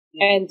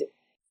 And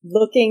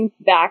looking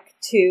back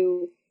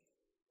to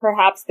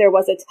perhaps there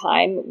was a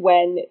time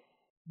when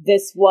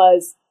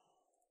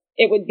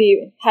it would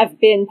have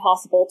been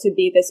possible to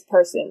be this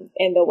person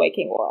in the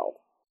waking world.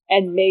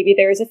 And maybe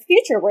there is a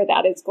future where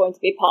that is going to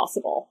be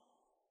possible.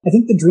 I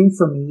think the dream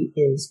for me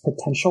is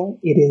potential.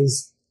 It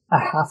is a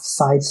half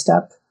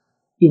sidestep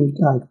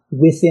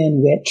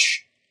within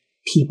which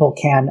people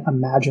can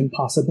imagine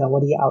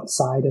possibility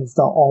outside of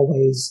the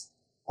always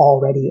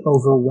already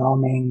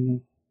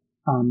overwhelming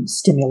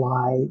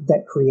stimuli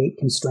that create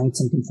constraints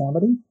and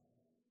conformity.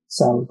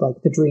 So,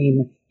 like, the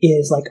dream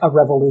is like a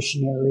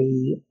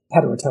revolutionary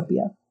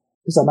heterotopia,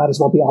 because I might as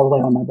well be all the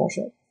way on my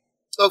bullshit.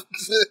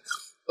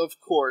 Of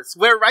course.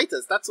 We're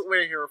writers. That's what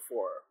we're here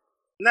for.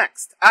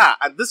 Next.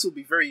 And this will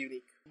be very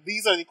unique.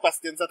 These are the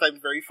questions that I'm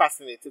very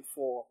fascinated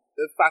for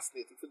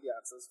the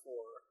answers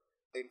for,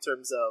 in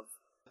terms of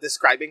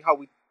describing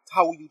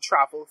how you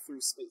travel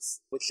through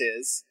space, which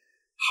is,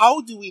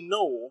 how do we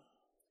know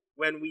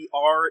when we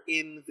are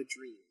in the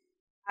dream?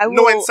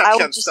 No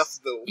Inception stuff,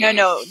 though.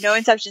 No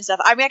Inception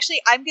stuff. I'm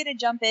going to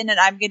jump in, and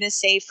I'm going to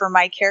say, for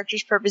my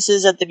character's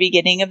purposes at the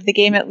beginning of the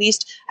game, at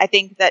least, I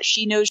think that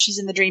she knows she's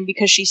in the dream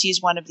because she sees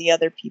one of the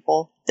other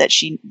people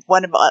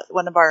one of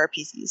our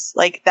PCs.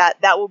 Like,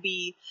 that will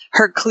be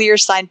her clear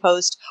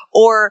signpost,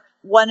 or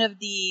one of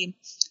the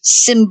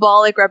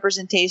symbolic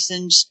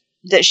representations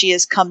that she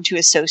has come to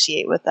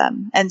associate with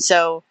them. And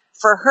so,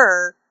 for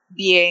her,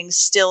 being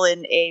still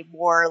in a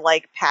more,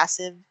 like,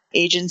 passive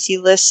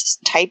agency-less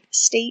type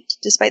state,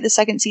 despite the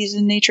second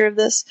season nature of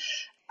this,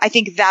 I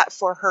think that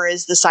for her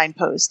is the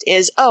signpost,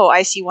 is, oh,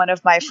 I see one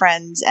of my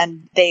friends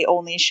and they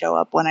only show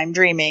up when I'm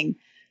dreaming,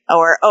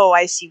 or, oh,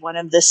 I see one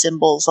of the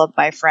symbols of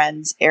my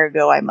friends,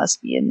 ergo I must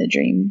be in the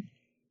dream.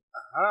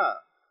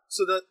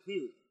 So that,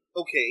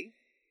 okay.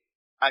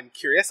 I'm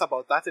curious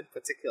about that in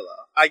particular.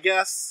 I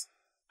guess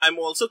I'm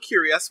also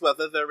curious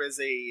whether there is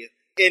a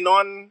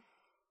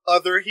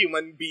other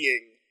human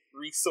being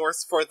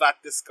resource for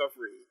that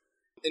discovery.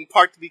 In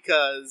part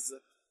because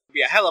it would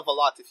be a hell of a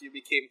lot if you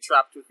became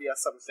trapped with the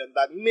assumption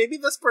that maybe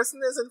this person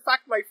is in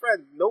fact my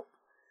friend. Nope.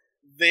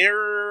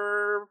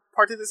 They're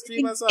part of this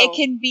dream as well. It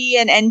can be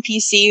an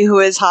NPC who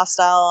is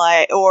hostile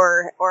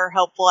or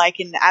helpful. I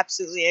can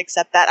absolutely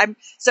accept that.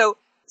 So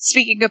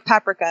speaking of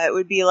Paprika, it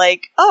would be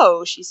like,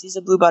 oh, she sees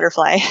a blue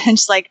butterfly and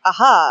she's like,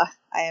 aha,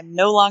 I am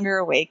no longer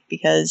awake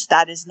because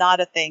that is not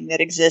a thing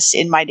that exists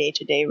in my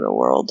day-to-day real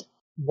world.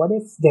 What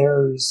if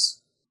there's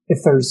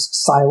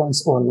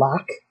silence or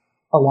lack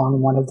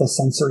along one of the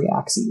sensory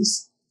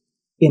axes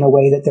in a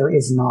way that there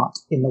is not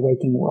in the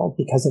waking world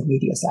because of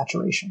media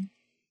saturation?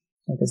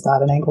 Like, is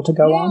that an angle to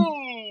go on?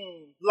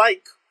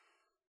 Like,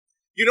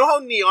 you know how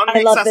neon makes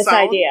a sound? I love this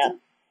idea.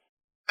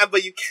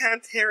 But you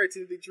can't hear it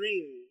in the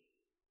dream.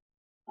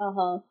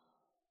 Uh-huh.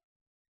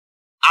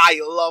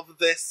 I love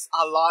this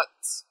a lot.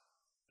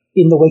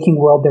 In the waking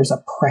world, there's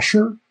a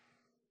pressure,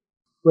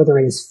 whether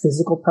it is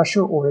physical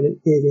pressure or it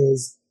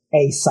is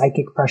a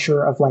psychic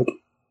pressure of, like,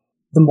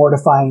 the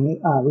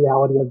mortifying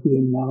reality of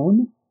being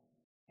known.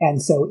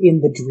 And so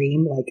in the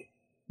dream, like,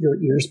 your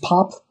ears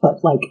pop,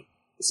 but, like,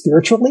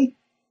 spiritually.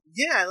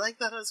 Yeah, I like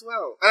that as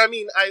well. And I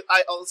mean,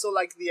 I also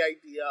like the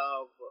idea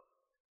of,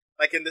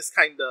 like, in this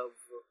kind of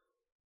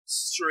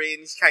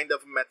strange kind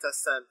of meta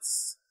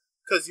sense,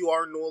 because you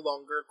are no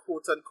longer,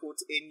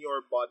 quote-unquote, in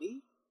your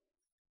body.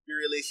 Your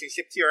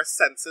relationship to your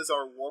senses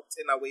are warped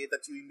in a way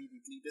that you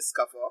immediately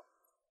discover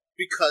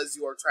because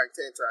you are trying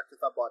to interact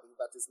with a body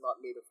that is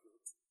not made of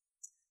meat.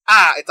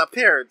 It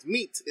appeared.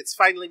 Meat. It's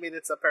finally made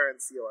its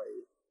appearance,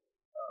 Yoi.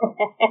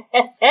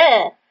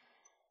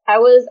 I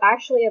was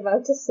actually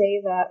about to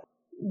say that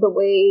the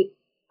way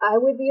I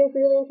would be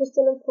really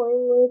interested in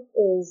playing with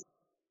is,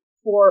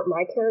 for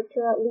my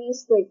character at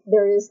least, like,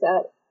 there is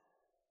that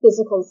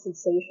physical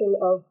sensation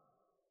of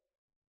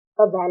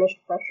a vanished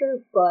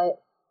pressure,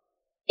 but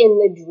in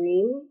the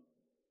dream,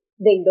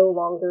 they no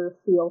longer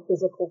feel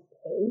physical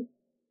pain.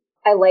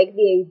 I like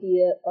the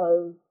idea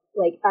of,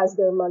 like, as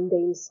their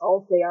mundane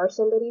self, they are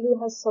somebody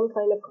who has some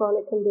kind of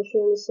chronic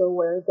condition, so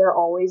where they're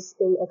always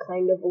in a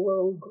kind of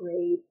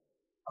low-grade,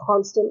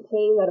 constant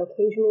pain that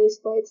occasionally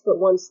spikes, but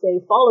once they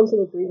fall into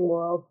the dream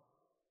world,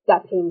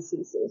 that pain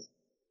ceases.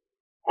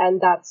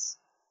 And that's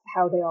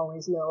how they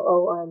always know,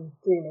 oh, I'm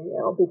dreaming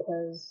now,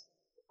 because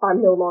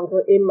I'm no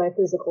longer in my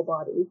physical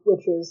body,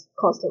 which is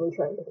constantly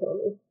trying to kill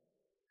me.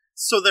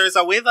 So there's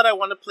a way that I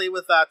want to play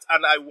with that,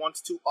 and I want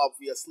to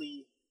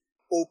obviously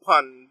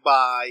open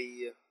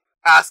by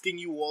asking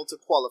you all to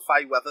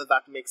qualify whether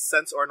that makes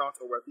sense or not,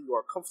 or whether you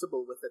are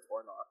comfortable with it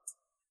or not.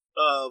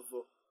 Of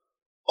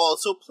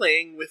also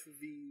playing with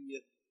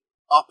the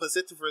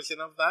opposite version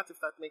of that, if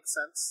that makes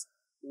sense,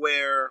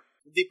 where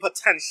the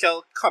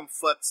potential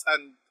comforts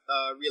and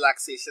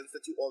relaxations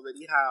that you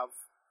already have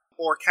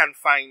or can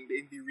find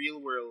in the real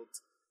world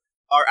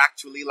are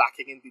actually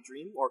lacking in the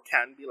dream, or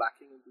can be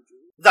lacking in the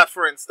dream. That,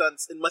 for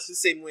instance, in much the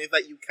same way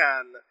that you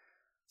can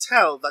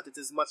tell that it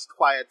is much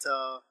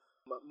quieter,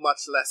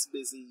 much less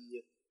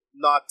busy,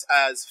 not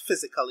as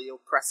physically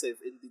oppressive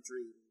in the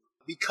dream,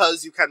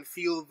 because you can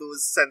feel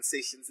those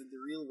sensations in the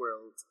real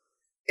world.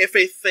 If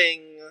a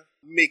thing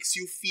makes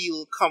you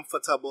feel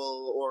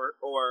comfortable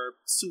or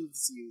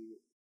soothes you,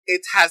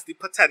 it has the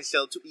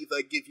potential to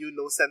either give you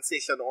no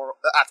sensation or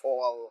at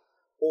all,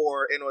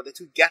 or in order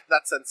to get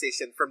that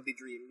sensation from the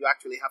dream, you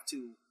actually have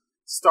to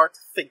start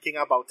thinking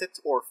about it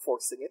or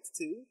forcing it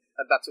to,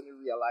 and that's when you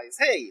realize,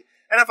 hey,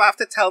 and if I have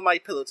to tell my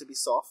pillow to be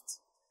soft,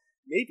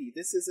 maybe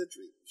this is a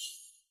dream.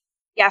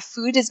 Yeah,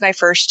 food is my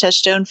first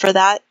touchstone for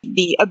that.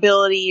 The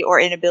ability or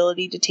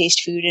inability to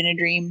taste food in a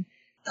dream.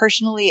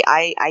 Personally,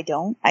 I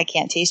don't. I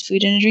can't taste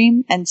food in a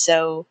dream, and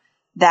so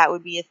that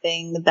would be a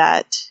thing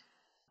that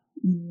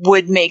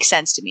would make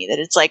sense to me, that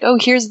it's like, oh,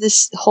 here's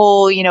this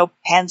whole,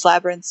 Pan's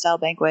Labyrinth style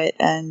banquet,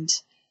 and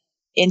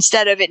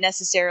instead of it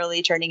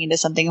necessarily turning into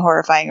something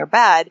horrifying or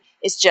bad,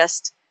 it's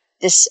just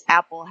this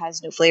apple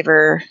has no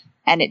flavor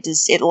and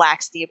it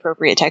lacks the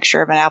appropriate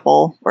texture of an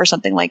apple or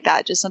something like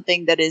that. Just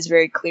something that is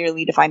very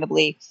clearly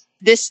definably,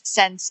 this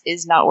sense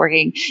is not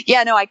working.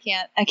 Yeah, no, I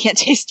can't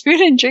taste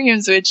food in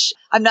dreams, which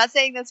I'm not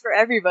saying that's for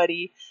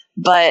everybody,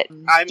 but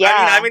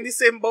I'm in the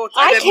same boat.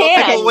 I didn't know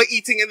can. people were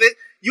eating in it.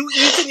 You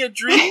eat in your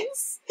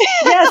dreams?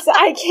 Yes,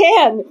 I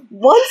can.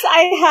 Once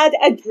I had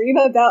a dream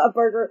about a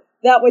burger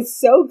that was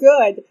so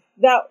good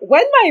that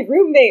when my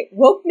roommate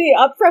woke me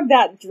up from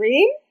that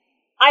dream,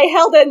 I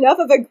held enough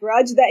of a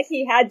grudge that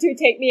he had to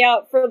take me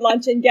out for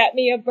lunch and get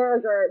me a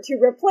burger to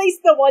replace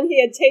the one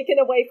he had taken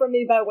away from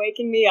me by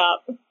waking me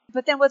up.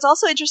 But then what's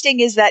also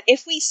interesting is that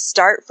if we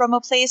start from a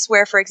place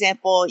where, for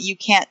example, you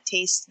can't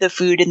taste the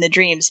food in the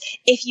dreams,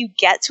 if you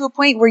get to a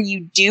point where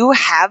you do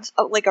have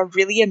a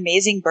really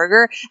amazing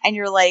burger and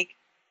you're like,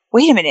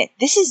 wait a minute,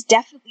 this is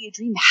definitely a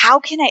dream. How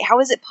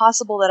is it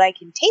possible that I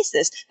can taste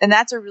this? Then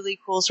that's a really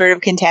cool sort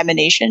of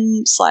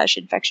contamination /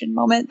 infection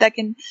moment that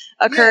can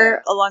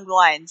occur along the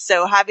line.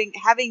 So having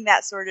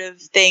that sort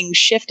of thing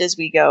shift as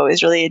we go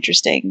is really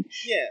interesting.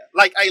 Yeah,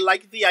 like I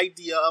like the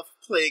idea of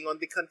playing on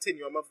the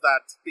continuum of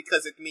that,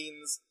 because it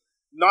means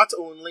not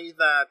only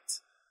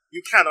that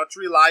you cannot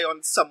rely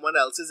on someone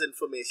else's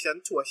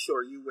information to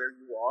assure you where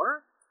you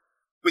are,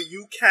 but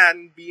you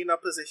can be in a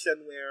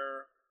position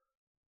where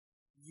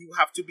you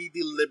have to be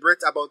deliberate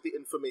about the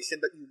information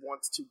that you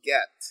want to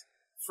get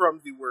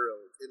from the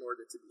world in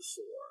order to be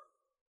sure.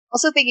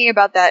 Also thinking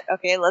about that,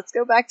 okay, let's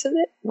go back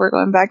to we're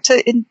going back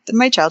to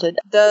my childhood.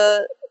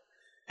 The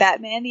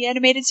Batman the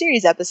Animated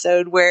Series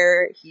episode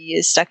where he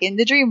is stuck in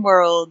the dream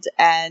world,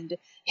 and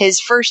his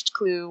first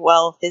clue,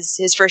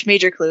 his first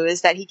major clue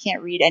is that he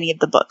can't read any of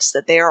the books,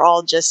 that they are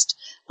all just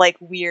like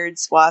weird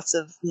swaths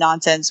of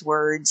nonsense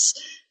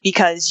words,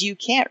 because you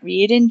can't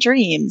read in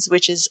dreams,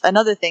 which is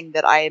another thing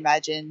that I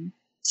imagine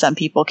some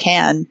people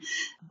can,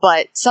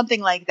 but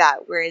something like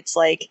that, where it's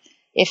like,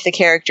 if the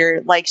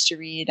character likes to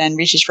read and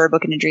reaches for a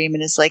book in a dream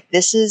and is like,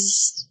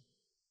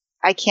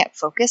 I can't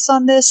focus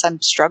on this,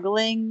 I'm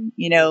struggling,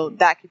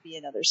 that could be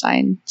another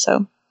sign.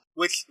 So,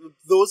 which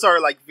those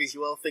are like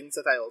visual things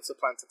that I also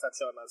plan to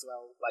touch on as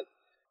well. Like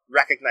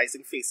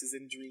recognizing faces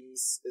in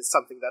dreams is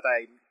something that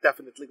I'm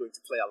definitely going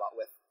to play a lot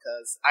with,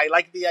 because I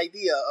like the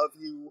idea of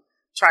you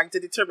trying to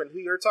determine who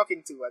you're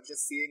talking to and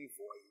just seeing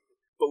void.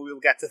 But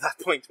we'll get to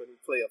that point when we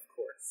play, of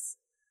course.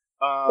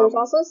 There's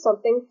also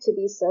something to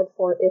be said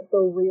for if the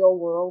real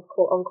world,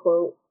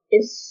 quote-unquote,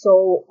 is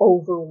so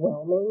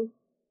overwhelming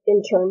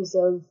in terms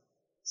of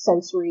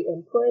sensory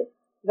input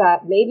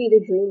that maybe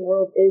the dream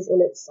world is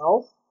in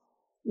itself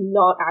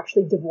not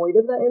actually devoid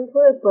of that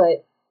input,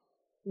 but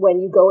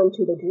when you go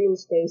into the dream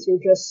space,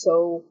 you're just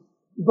so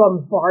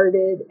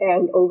bombarded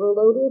and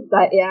overloaded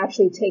that it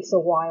actually takes a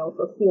while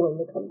for feeling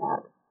to come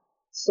back.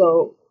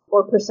 So,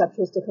 or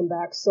perceptions to come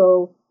back.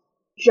 So,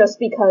 just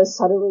because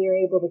suddenly you're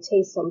able to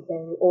taste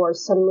something or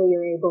suddenly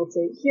you're able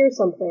to hear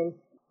something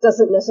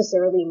doesn't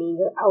necessarily mean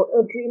you're out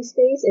of dream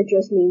space. It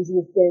just means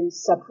you've been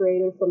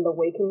separated from the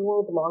waking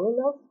world long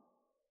enough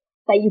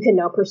that you can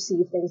now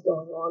perceive things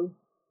going on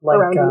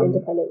around you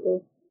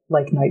independently.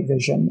 Like night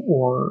vision,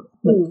 or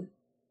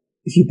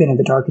if you've been in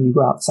the dark and you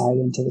go outside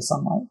into the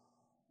sunlight.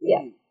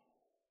 Yeah.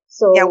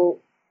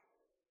 So,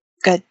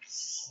 good.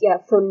 Yeah,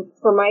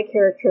 for my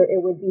character,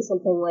 it would be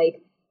something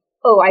like,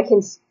 oh, I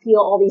can feel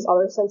all these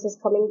other senses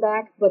coming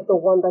back, but the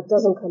one that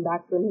doesn't come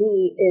back for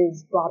me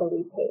is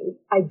bodily pain.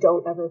 I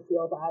don't ever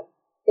feel that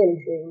in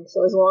a dream.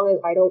 So as long as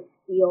I don't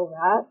feel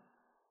that,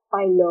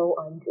 I know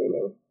I'm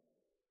dreaming.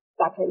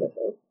 That kind of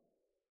thing.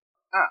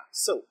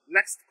 So,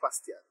 next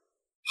question.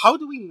 How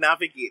do we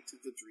navigate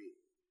the dream?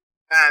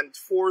 And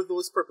for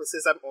those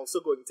purposes, I'm also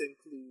going to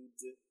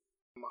include,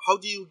 how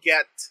do you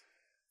get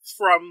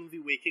from the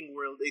waking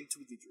world into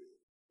the dream?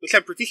 Which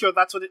I'm pretty sure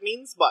that's what it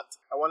means, but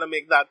I want to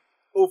make that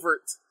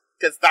overt,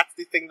 because that's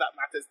the thing that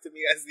matters to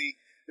me as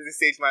the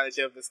stage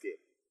manager of this game.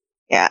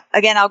 Yeah,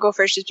 again, I'll go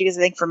first just because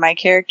I think for my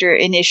character,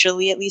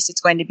 initially at least,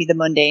 it's going to be the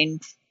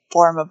mundane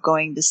form of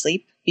going to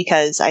sleep,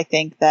 because I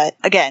think that,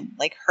 again,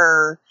 like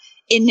her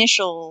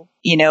initial,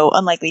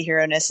 unlikely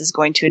hero-ness is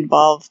going to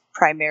involve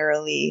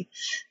primarily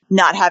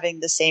not having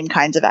the same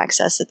kinds of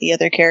access that the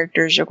other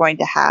characters are going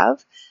to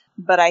have.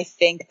 But I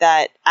think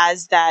that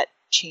as that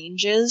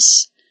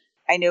changes,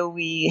 I know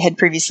we had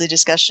previously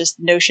discussed just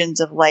notions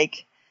of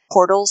like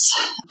portals,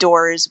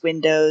 doors,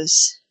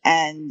 windows,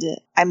 and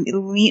I'm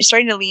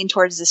starting to lean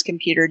towards this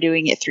computer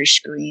doing it through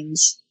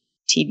screens.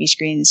 TV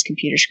screens,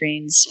 computer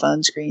screens,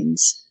 phone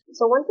screens.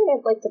 So one thing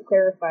I'd like to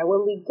clarify,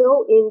 when we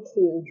go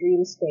into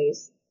dream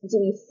space, do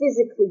we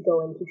physically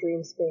go into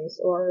dream space,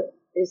 or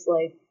is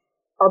like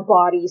our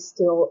body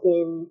still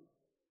in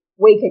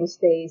waking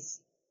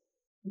space,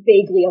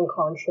 vaguely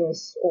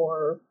unconscious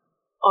or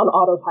on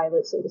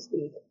autopilot, so to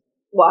speak,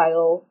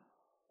 while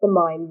the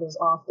mind is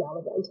off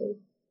gallivanting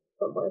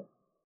somewhere?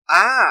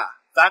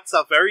 That's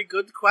a very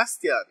good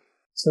question.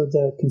 So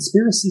the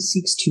conspiracy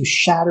seeks to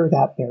shatter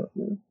that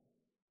barrier.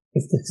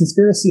 If the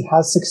conspiracy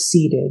has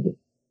succeeded,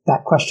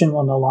 that question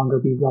will no longer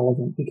be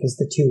relevant because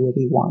the two will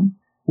be one,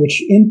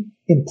 which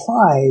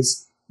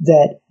implies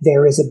that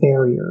there is a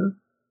barrier,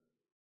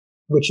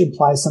 which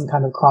implies some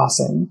kind of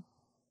crossing.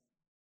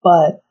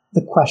 But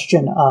the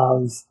question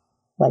of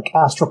like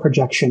astral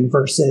projection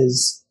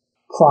versus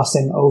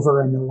crossing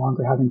over and no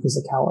longer having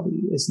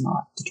physicality is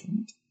not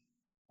determined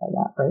by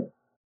that, right?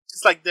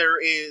 It's like there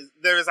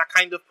is a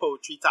kind of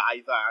poetry to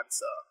either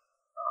answer.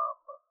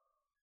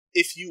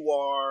 If you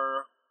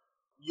are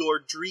your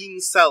dream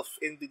self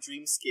in the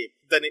dreamscape,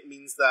 then it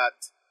means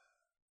that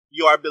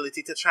your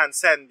ability to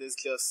transcend is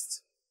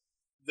just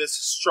this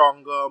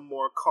stronger,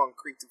 more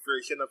concrete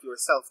version of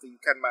yourself that you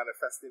can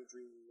manifest in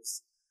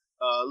dreams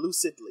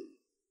lucidly,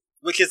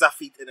 which is a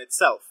feat in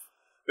itself.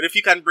 But if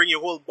you can bring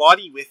your whole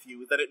body with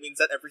you, then it means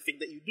that everything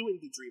that you do in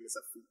the dream is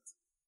a feat.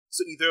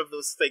 So either of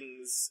those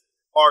things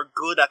are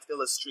good at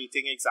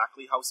illustrating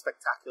exactly how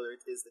spectacular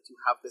it is that you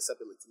have this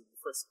ability in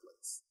the first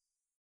place.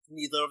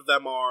 Neither of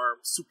them are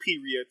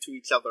superior to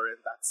each other in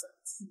that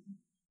sense.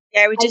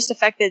 Yeah, it would just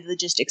affect the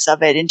logistics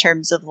of it in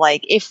terms of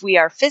like, if we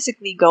are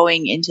physically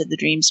going into the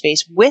dream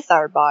space with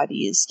our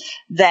bodies,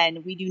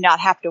 then we do not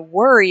have to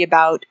worry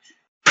about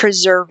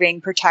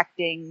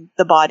protecting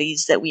the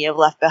bodies that we have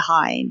left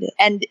behind.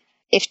 And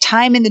if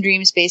time in the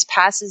dream space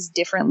passes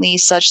differently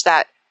such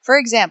that, for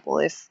example,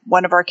 if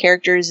one of our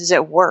characters is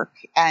at work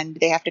and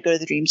they have to go to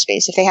the dream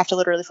space, if they have to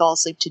literally fall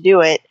asleep to do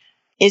it,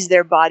 is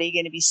their body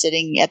going to be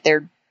sitting at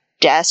their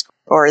desk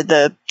or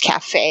the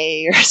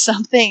cafe or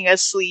something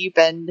asleep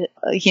and,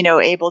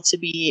 able to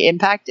be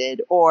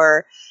impacted?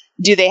 Or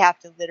do they have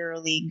to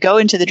literally go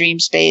into the dream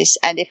space?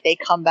 And if they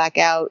come back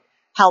out,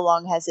 how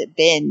long has it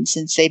been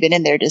since they've been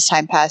in there? Does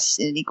time pass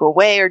in an equal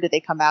way, or do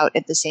they come out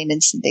at the same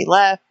instant they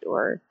left?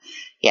 Or,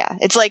 yeah,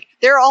 it's like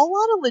there are a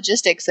lot of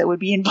logistics that would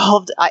be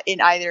involved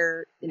in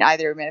either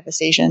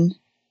manifestation.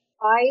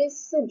 I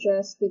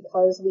suggest,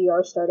 because we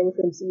are starting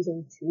from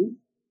season 2,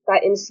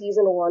 that in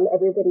season 1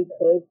 everybody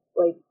could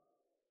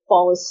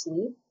fall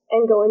asleep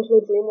and go into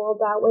the dream world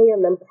that way,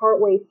 and then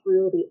partway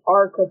through the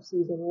arc of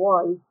season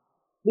 1,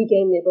 we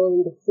gain the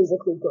ability to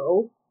physically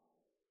go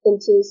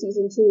into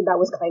season 2. That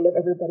was kind of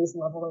everybody's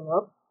leveling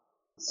up,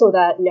 so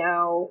that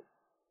now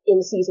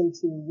in season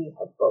 2 we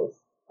have both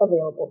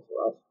available to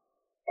us,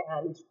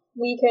 and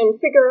we can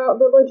figure out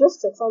the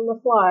logistics on the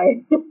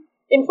fly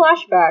in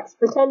flashbacks,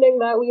 pretending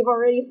that we've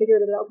already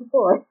figured it out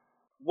before.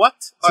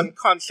 What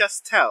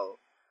unconscious tell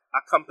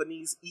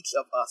accompanies each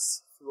of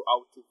us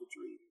throughout the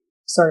dream?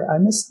 Sorry, I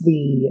missed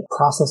the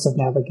process of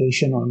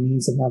navigation or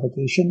means of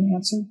navigation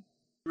answer.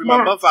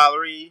 Remember,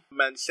 Valerie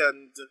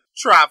mentioned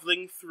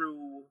traveling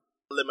through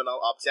liminal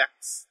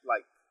objects,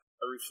 like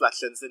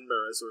reflections in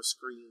mirrors or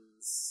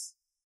screens,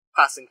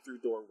 passing through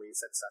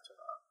doorways, etc.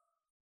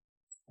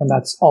 And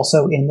that's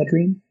also in the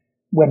dream?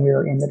 When we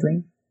are in the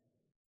dream?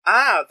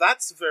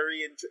 That's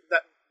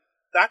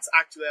that's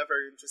actually a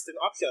very interesting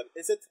option.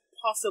 Is it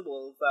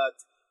possible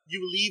that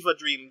you leave a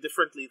dream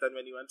differently than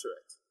when you enter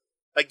it?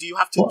 Like, do you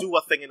have to do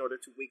a thing in order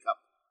to wake up?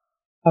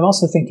 I'm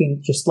also thinking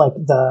just like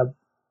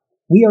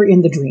we are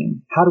in the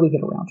dream. How do we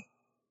get around?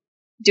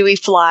 Do we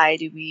fly?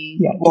 Do we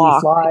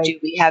walk? Do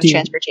we have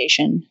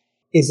transportation?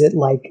 Is it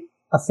like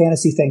a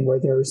fantasy thing where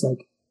there's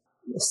like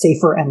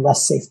safer and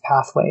less safe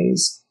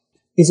pathways?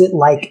 Is it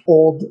like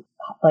old,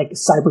 like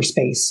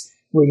cyberspace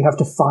where you have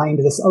to find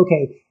this,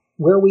 okay,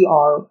 where we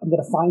are, I'm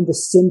going to find the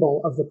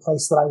symbol of the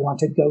place that I want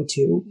to go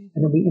to,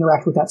 and then we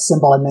interact with that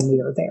symbol and then we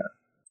are there.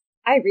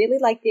 I really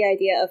like the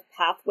idea of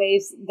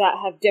pathways that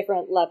have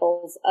different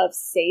levels of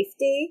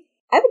safety.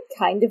 I would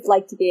kind of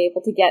like to be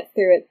able to get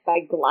through it by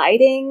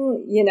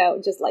gliding,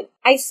 just like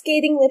ice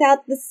skating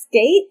without the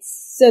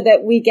skates, so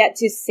that we get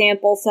to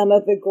sample some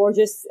of the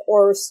gorgeous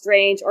or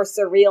strange or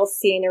surreal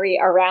scenery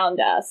around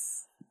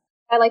us.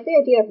 I like the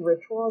idea of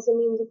ritual as a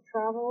means of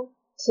travel,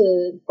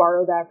 to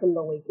borrow that from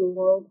the waking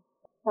world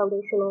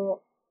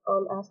foundational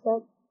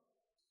aspect.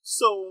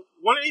 So,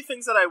 one of the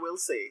things that I will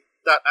say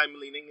that I'm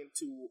leaning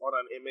into on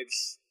an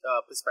image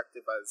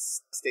perspective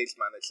as stage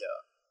manager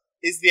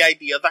is the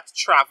idea that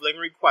traveling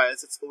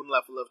requires its own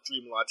level of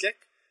dream logic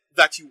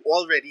that you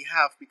already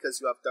have because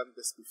you have done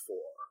this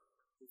before.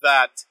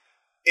 That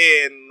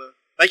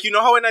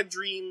how in a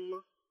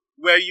dream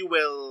where you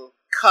will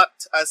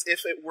cut as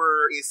if it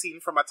were a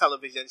scene from a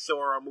television show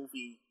or a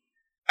movie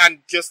and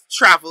just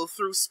travel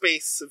through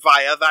space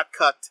via that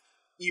cut,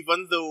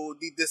 even though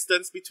the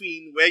distance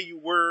between where you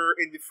were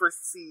in the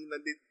first scene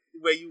and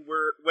where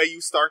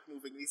you start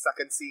moving the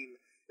second scene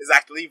is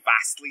actually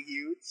vastly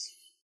huge.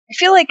 I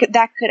feel like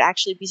that could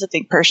actually be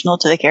something personal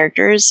to the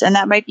characters, and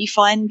that might be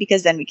fun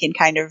because then we can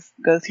kind of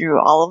go through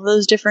all of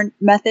those different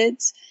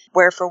methods,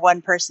 where for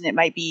one person it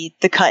might be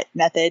the cut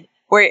method,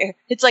 where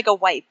it's like a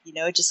wipe,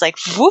 just like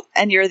whoop,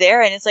 and you're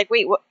there, and it's like,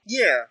 wait, what?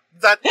 Yeah,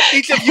 that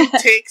each of you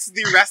takes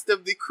the rest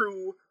of the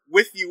crew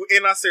with you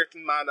in a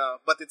certain manner,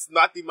 but it's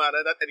not the manner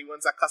that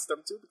anyone's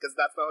accustomed to, because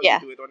that's not how you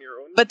do it on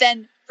your own. But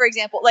then, for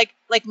example, like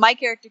my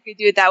character could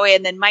do it that way,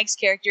 and then Mike's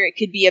character, it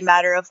could be a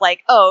matter of like,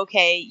 oh,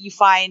 okay, you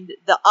find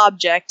the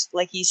object,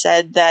 like he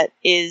said, that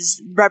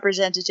is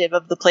representative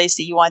of the place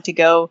that you want to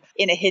go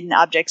in a hidden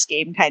objects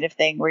game kind of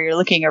thing, where you're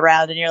looking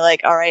around and you're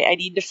like, all right, I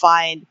need to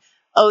find,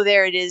 oh,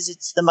 there it is,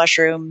 it's the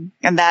mushroom,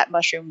 and that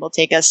mushroom will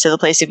take us to the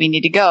place that we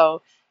need to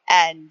go.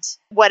 And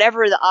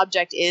whatever the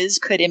object is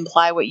could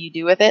imply what you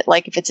do with it.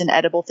 Like if it's an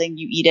edible thing,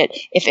 you eat it.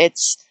 If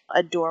it's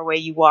a doorway,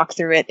 you walk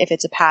through it. If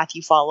it's a path,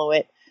 you follow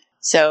it.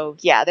 So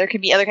yeah, there could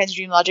be other kinds of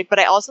dream logic. But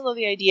I also love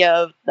the idea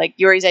of, like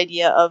Yuri's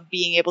idea of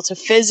being able to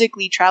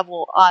physically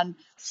travel on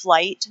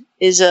flight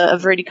is a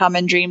very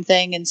common dream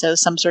thing. And so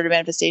some sort of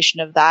manifestation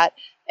of that.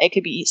 It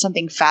could be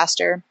something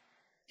faster.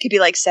 It could be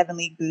like 7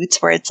 League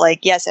Boots, where it's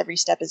like, yes, every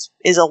step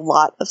is a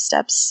lot of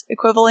steps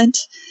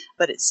equivalent,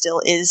 but it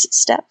still is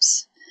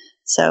steps.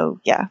 So,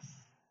 yeah.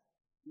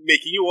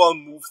 Making you all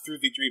move through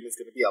the dream is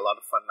going to be a lot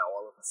of fun now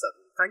all of a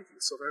sudden. Thank you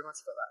so very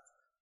much for that.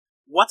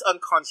 What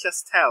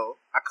unconscious tell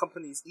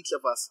accompanies each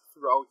of us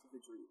throughout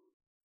the dream?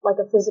 Like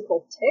a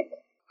physical tick?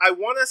 I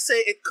want to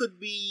say it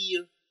could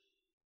be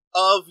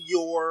of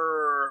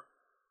your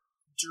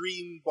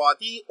dream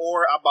body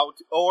or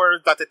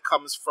that it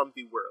comes from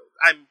the world.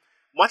 I'm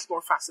much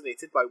more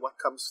fascinated by what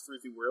comes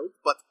through the world,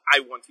 but I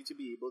want you to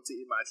be able to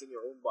imagine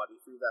your own body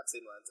through that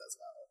same lens as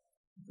well.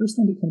 First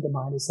thing that came to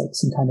mind is like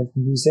some kind of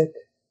music,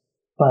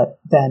 but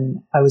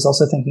then I was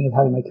also thinking of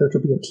having my character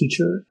be a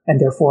teacher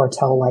and therefore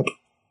tell like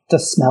the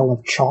smell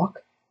of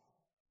chalk.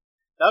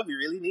 That would be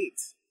really neat.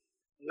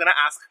 I'm going to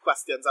ask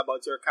questions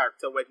about your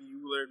character when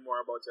you learn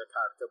more about your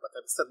character, but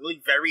I'm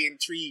suddenly very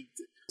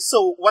intrigued.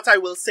 So what I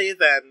will say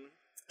then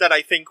that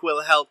I think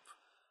will help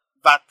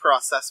that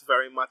process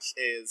very much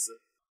is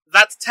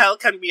that tell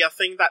can be a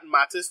thing that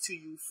matters to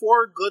you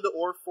for good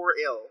or for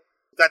ill.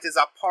 That is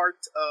a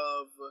part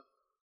of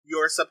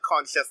your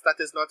subconscious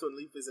that is not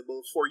only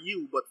visible for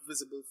you, but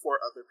visible for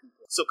other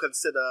people. So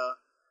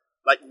consider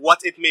like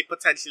what it may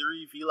potentially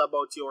reveal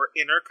about your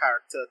inner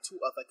character to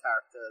other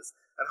characters,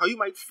 and how you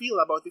might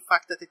feel about the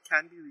fact that it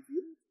can be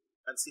revealed,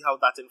 and see how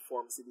that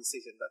informs the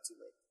decision that you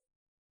make.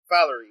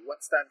 Valerie,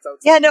 what stands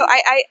out to you? Yeah, no,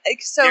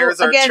 so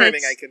There's our again,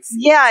 training, I can see.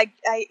 Yeah,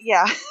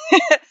 yeah.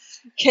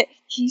 Can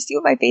you see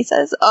what my face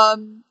says?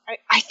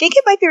 I think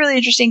it might be really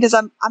interesting because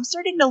I'm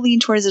starting to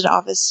lean towards an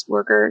office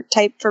worker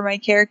type for my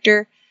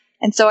character.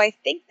 And so I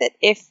think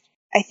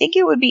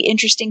it would be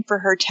interesting for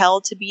her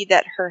tell to be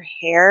that her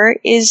hair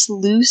is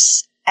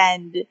loose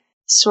and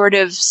sort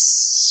of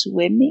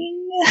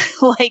swimming,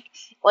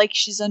 like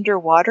she's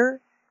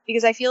underwater.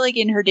 Because I feel like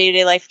in her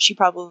day-to-day life, she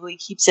probably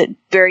keeps it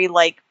very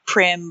like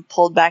prim,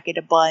 pulled back in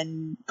a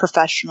bun,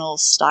 professional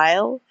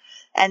style.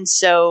 And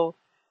so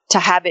to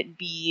have it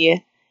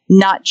be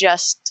not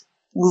just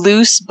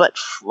loose but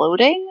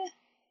floating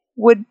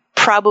would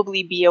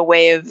probably be a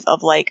way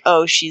of like,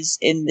 oh, she's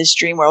in this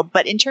dream world.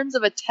 But in terms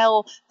of a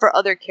tell for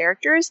other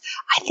characters,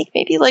 I think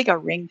maybe like a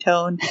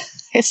ringtone,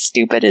 as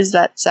stupid as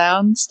that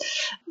sounds,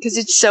 because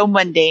it's so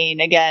mundane.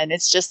 Again,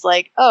 it's just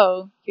like,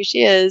 oh, here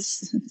she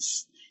is.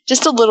 It's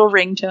just a little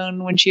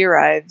ringtone when she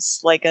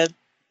arrives, like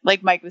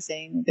Mike was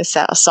saying, like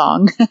a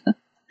song.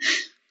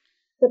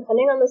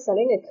 Depending on the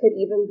setting, it could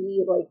even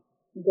be like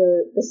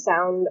the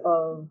sound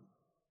of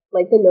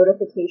like the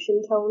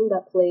notification tone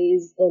that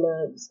plays in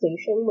a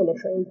station when a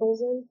train pulls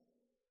in,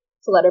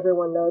 to let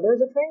everyone know there's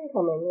a train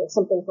coming, or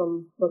something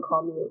from the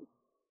commute,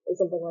 or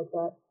something like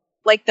that.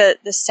 Like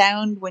the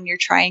sound when you're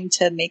trying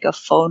to make a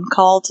phone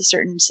call to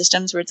certain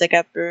systems where it's like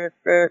a burp,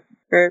 burp,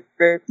 burp,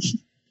 burp.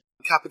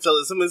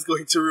 Capitalism is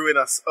going to ruin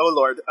us. Oh,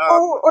 Lord.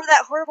 Or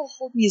that horrible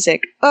hold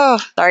music. Oh,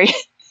 sorry.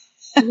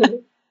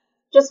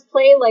 Just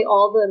play like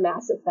all the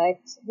Mass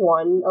Effect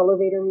 1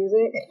 elevator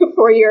music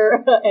for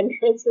your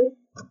entrances.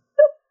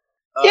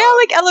 Yeah,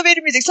 like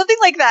elevator music, something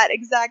like that,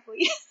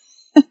 exactly.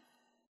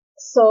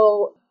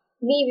 So,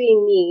 me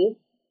being me,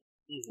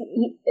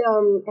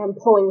 am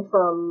pulling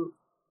from,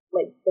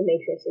 like, The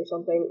Matrix or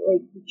something,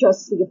 like,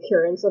 just the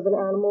appearance of an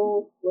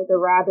animal, like a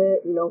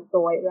rabbit, the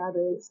white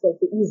rabbit, it's like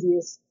the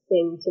easiest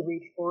thing to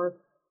reach for.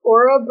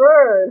 Or a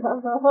bird, ha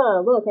ha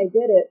ha, look, I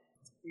did it.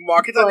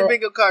 Mark it on the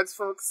bingo cards,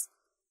 folks.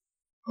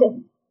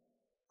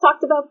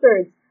 Talked about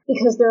birds,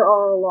 because there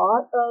are a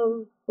lot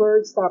of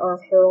birds that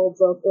are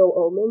heralds of ill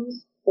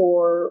omens,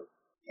 or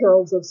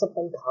heralds of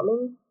something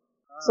coming.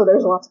 So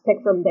there's a lot to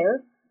pick from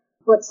there.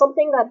 But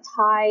something that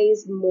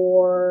ties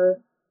more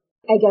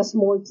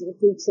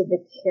deeply to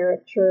the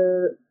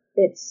character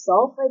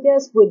itself,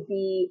 would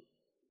be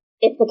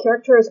if the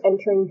character is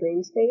entering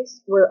dream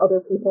space where other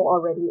people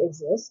already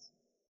exist,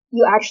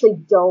 you actually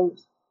don't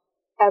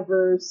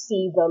ever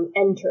see them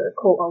enter,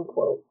 quote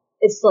unquote.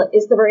 It's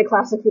the very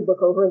classic you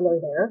look over and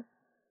they're there.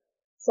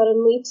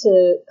 suddenly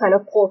to kind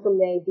of pull from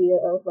the idea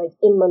of, like,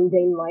 in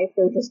mundane life,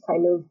 they're just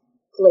kind of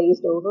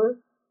glazed over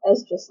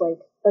as just, like,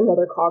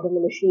 another cog in the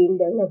machine.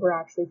 They're never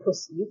actually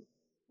perceived,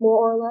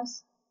 more or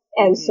less.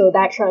 And so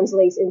that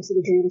translates into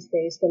the dream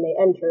space when they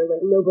enter.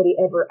 Like, nobody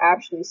ever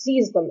actually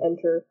sees them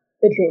enter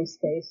the dream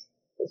space.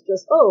 It's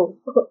just, oh,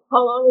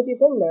 how long have you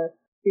been there?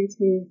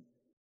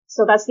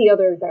 So that's the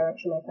other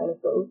direction I kind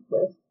of go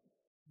with.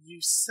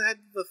 You said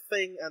the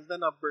thing, and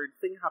then a bird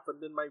thing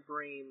happened in my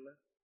brain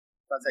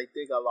that I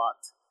dig a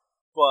lot.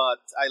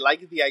 But I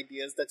like the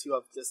ideas that you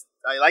have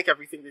I like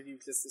everything that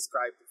you've just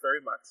described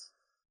very much.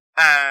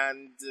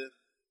 And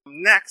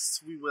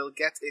next, we will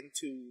get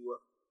into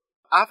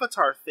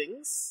avatar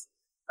things,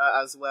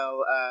 as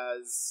well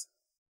as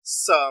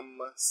some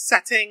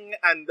setting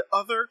and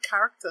other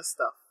character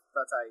stuff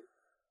that I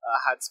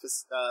had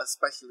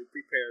specially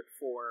prepared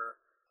for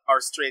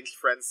our strange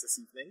friends this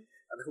evening.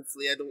 And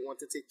hopefully I don't want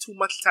to take too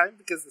much time,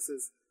 because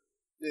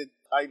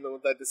I know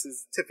that this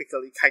is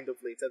typically kind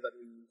of later than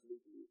we usually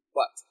do.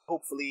 But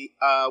hopefully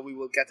we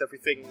will get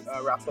everything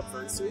wrapped up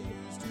very soon.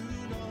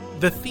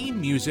 The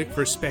theme music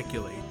for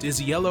Speculate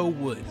is Yellow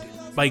Wood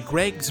by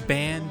Greg's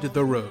band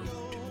The Road.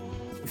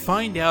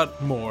 Find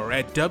out more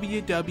at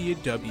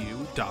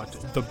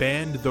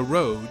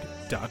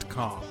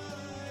www.thebandtheroad.com.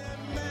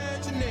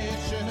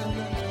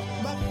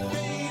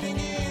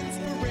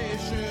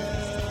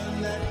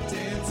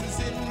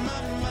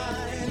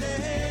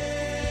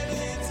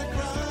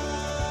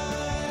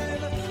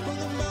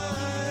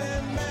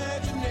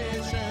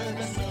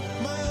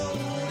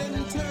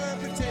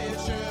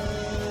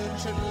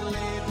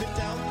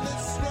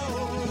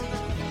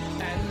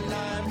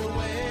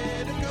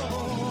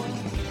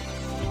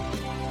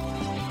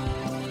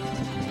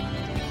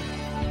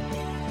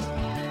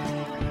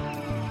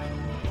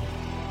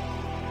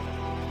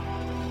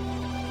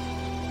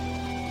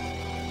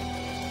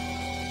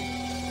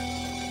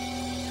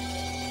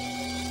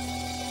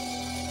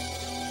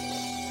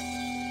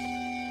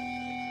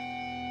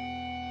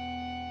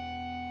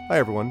 Hi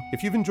everyone.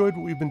 If you've enjoyed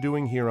what we've been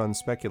doing here on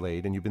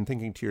Speculate and you've been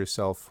thinking to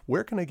yourself,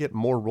 where can I get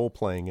more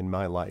role-playing in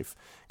my life?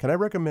 Can I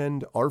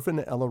recommend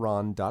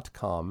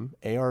arvaneleron.com,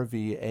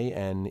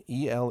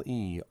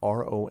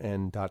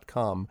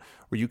 ARVANELERON.com,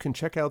 where you can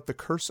check out the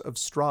Curse of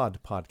Strahd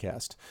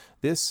podcast.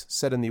 This,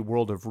 set in the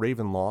world of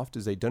Ravenloft,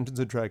 is a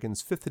Dungeons &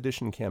 Dragons 5th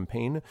edition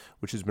campaign,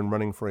 which has been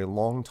running for a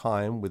long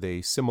time with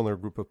a similar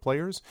group of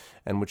players,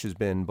 and which has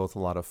been both a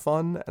lot of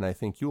fun and I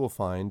think you will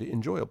find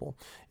enjoyable.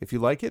 If you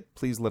like it,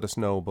 please let us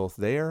know both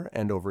there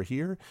and over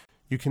here.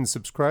 You can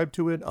subscribe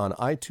to it on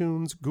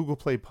iTunes, Google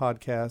Play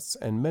Podcasts,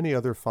 and many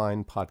other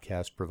fine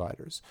podcast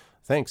providers.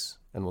 Thanks,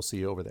 and we'll see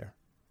you over there.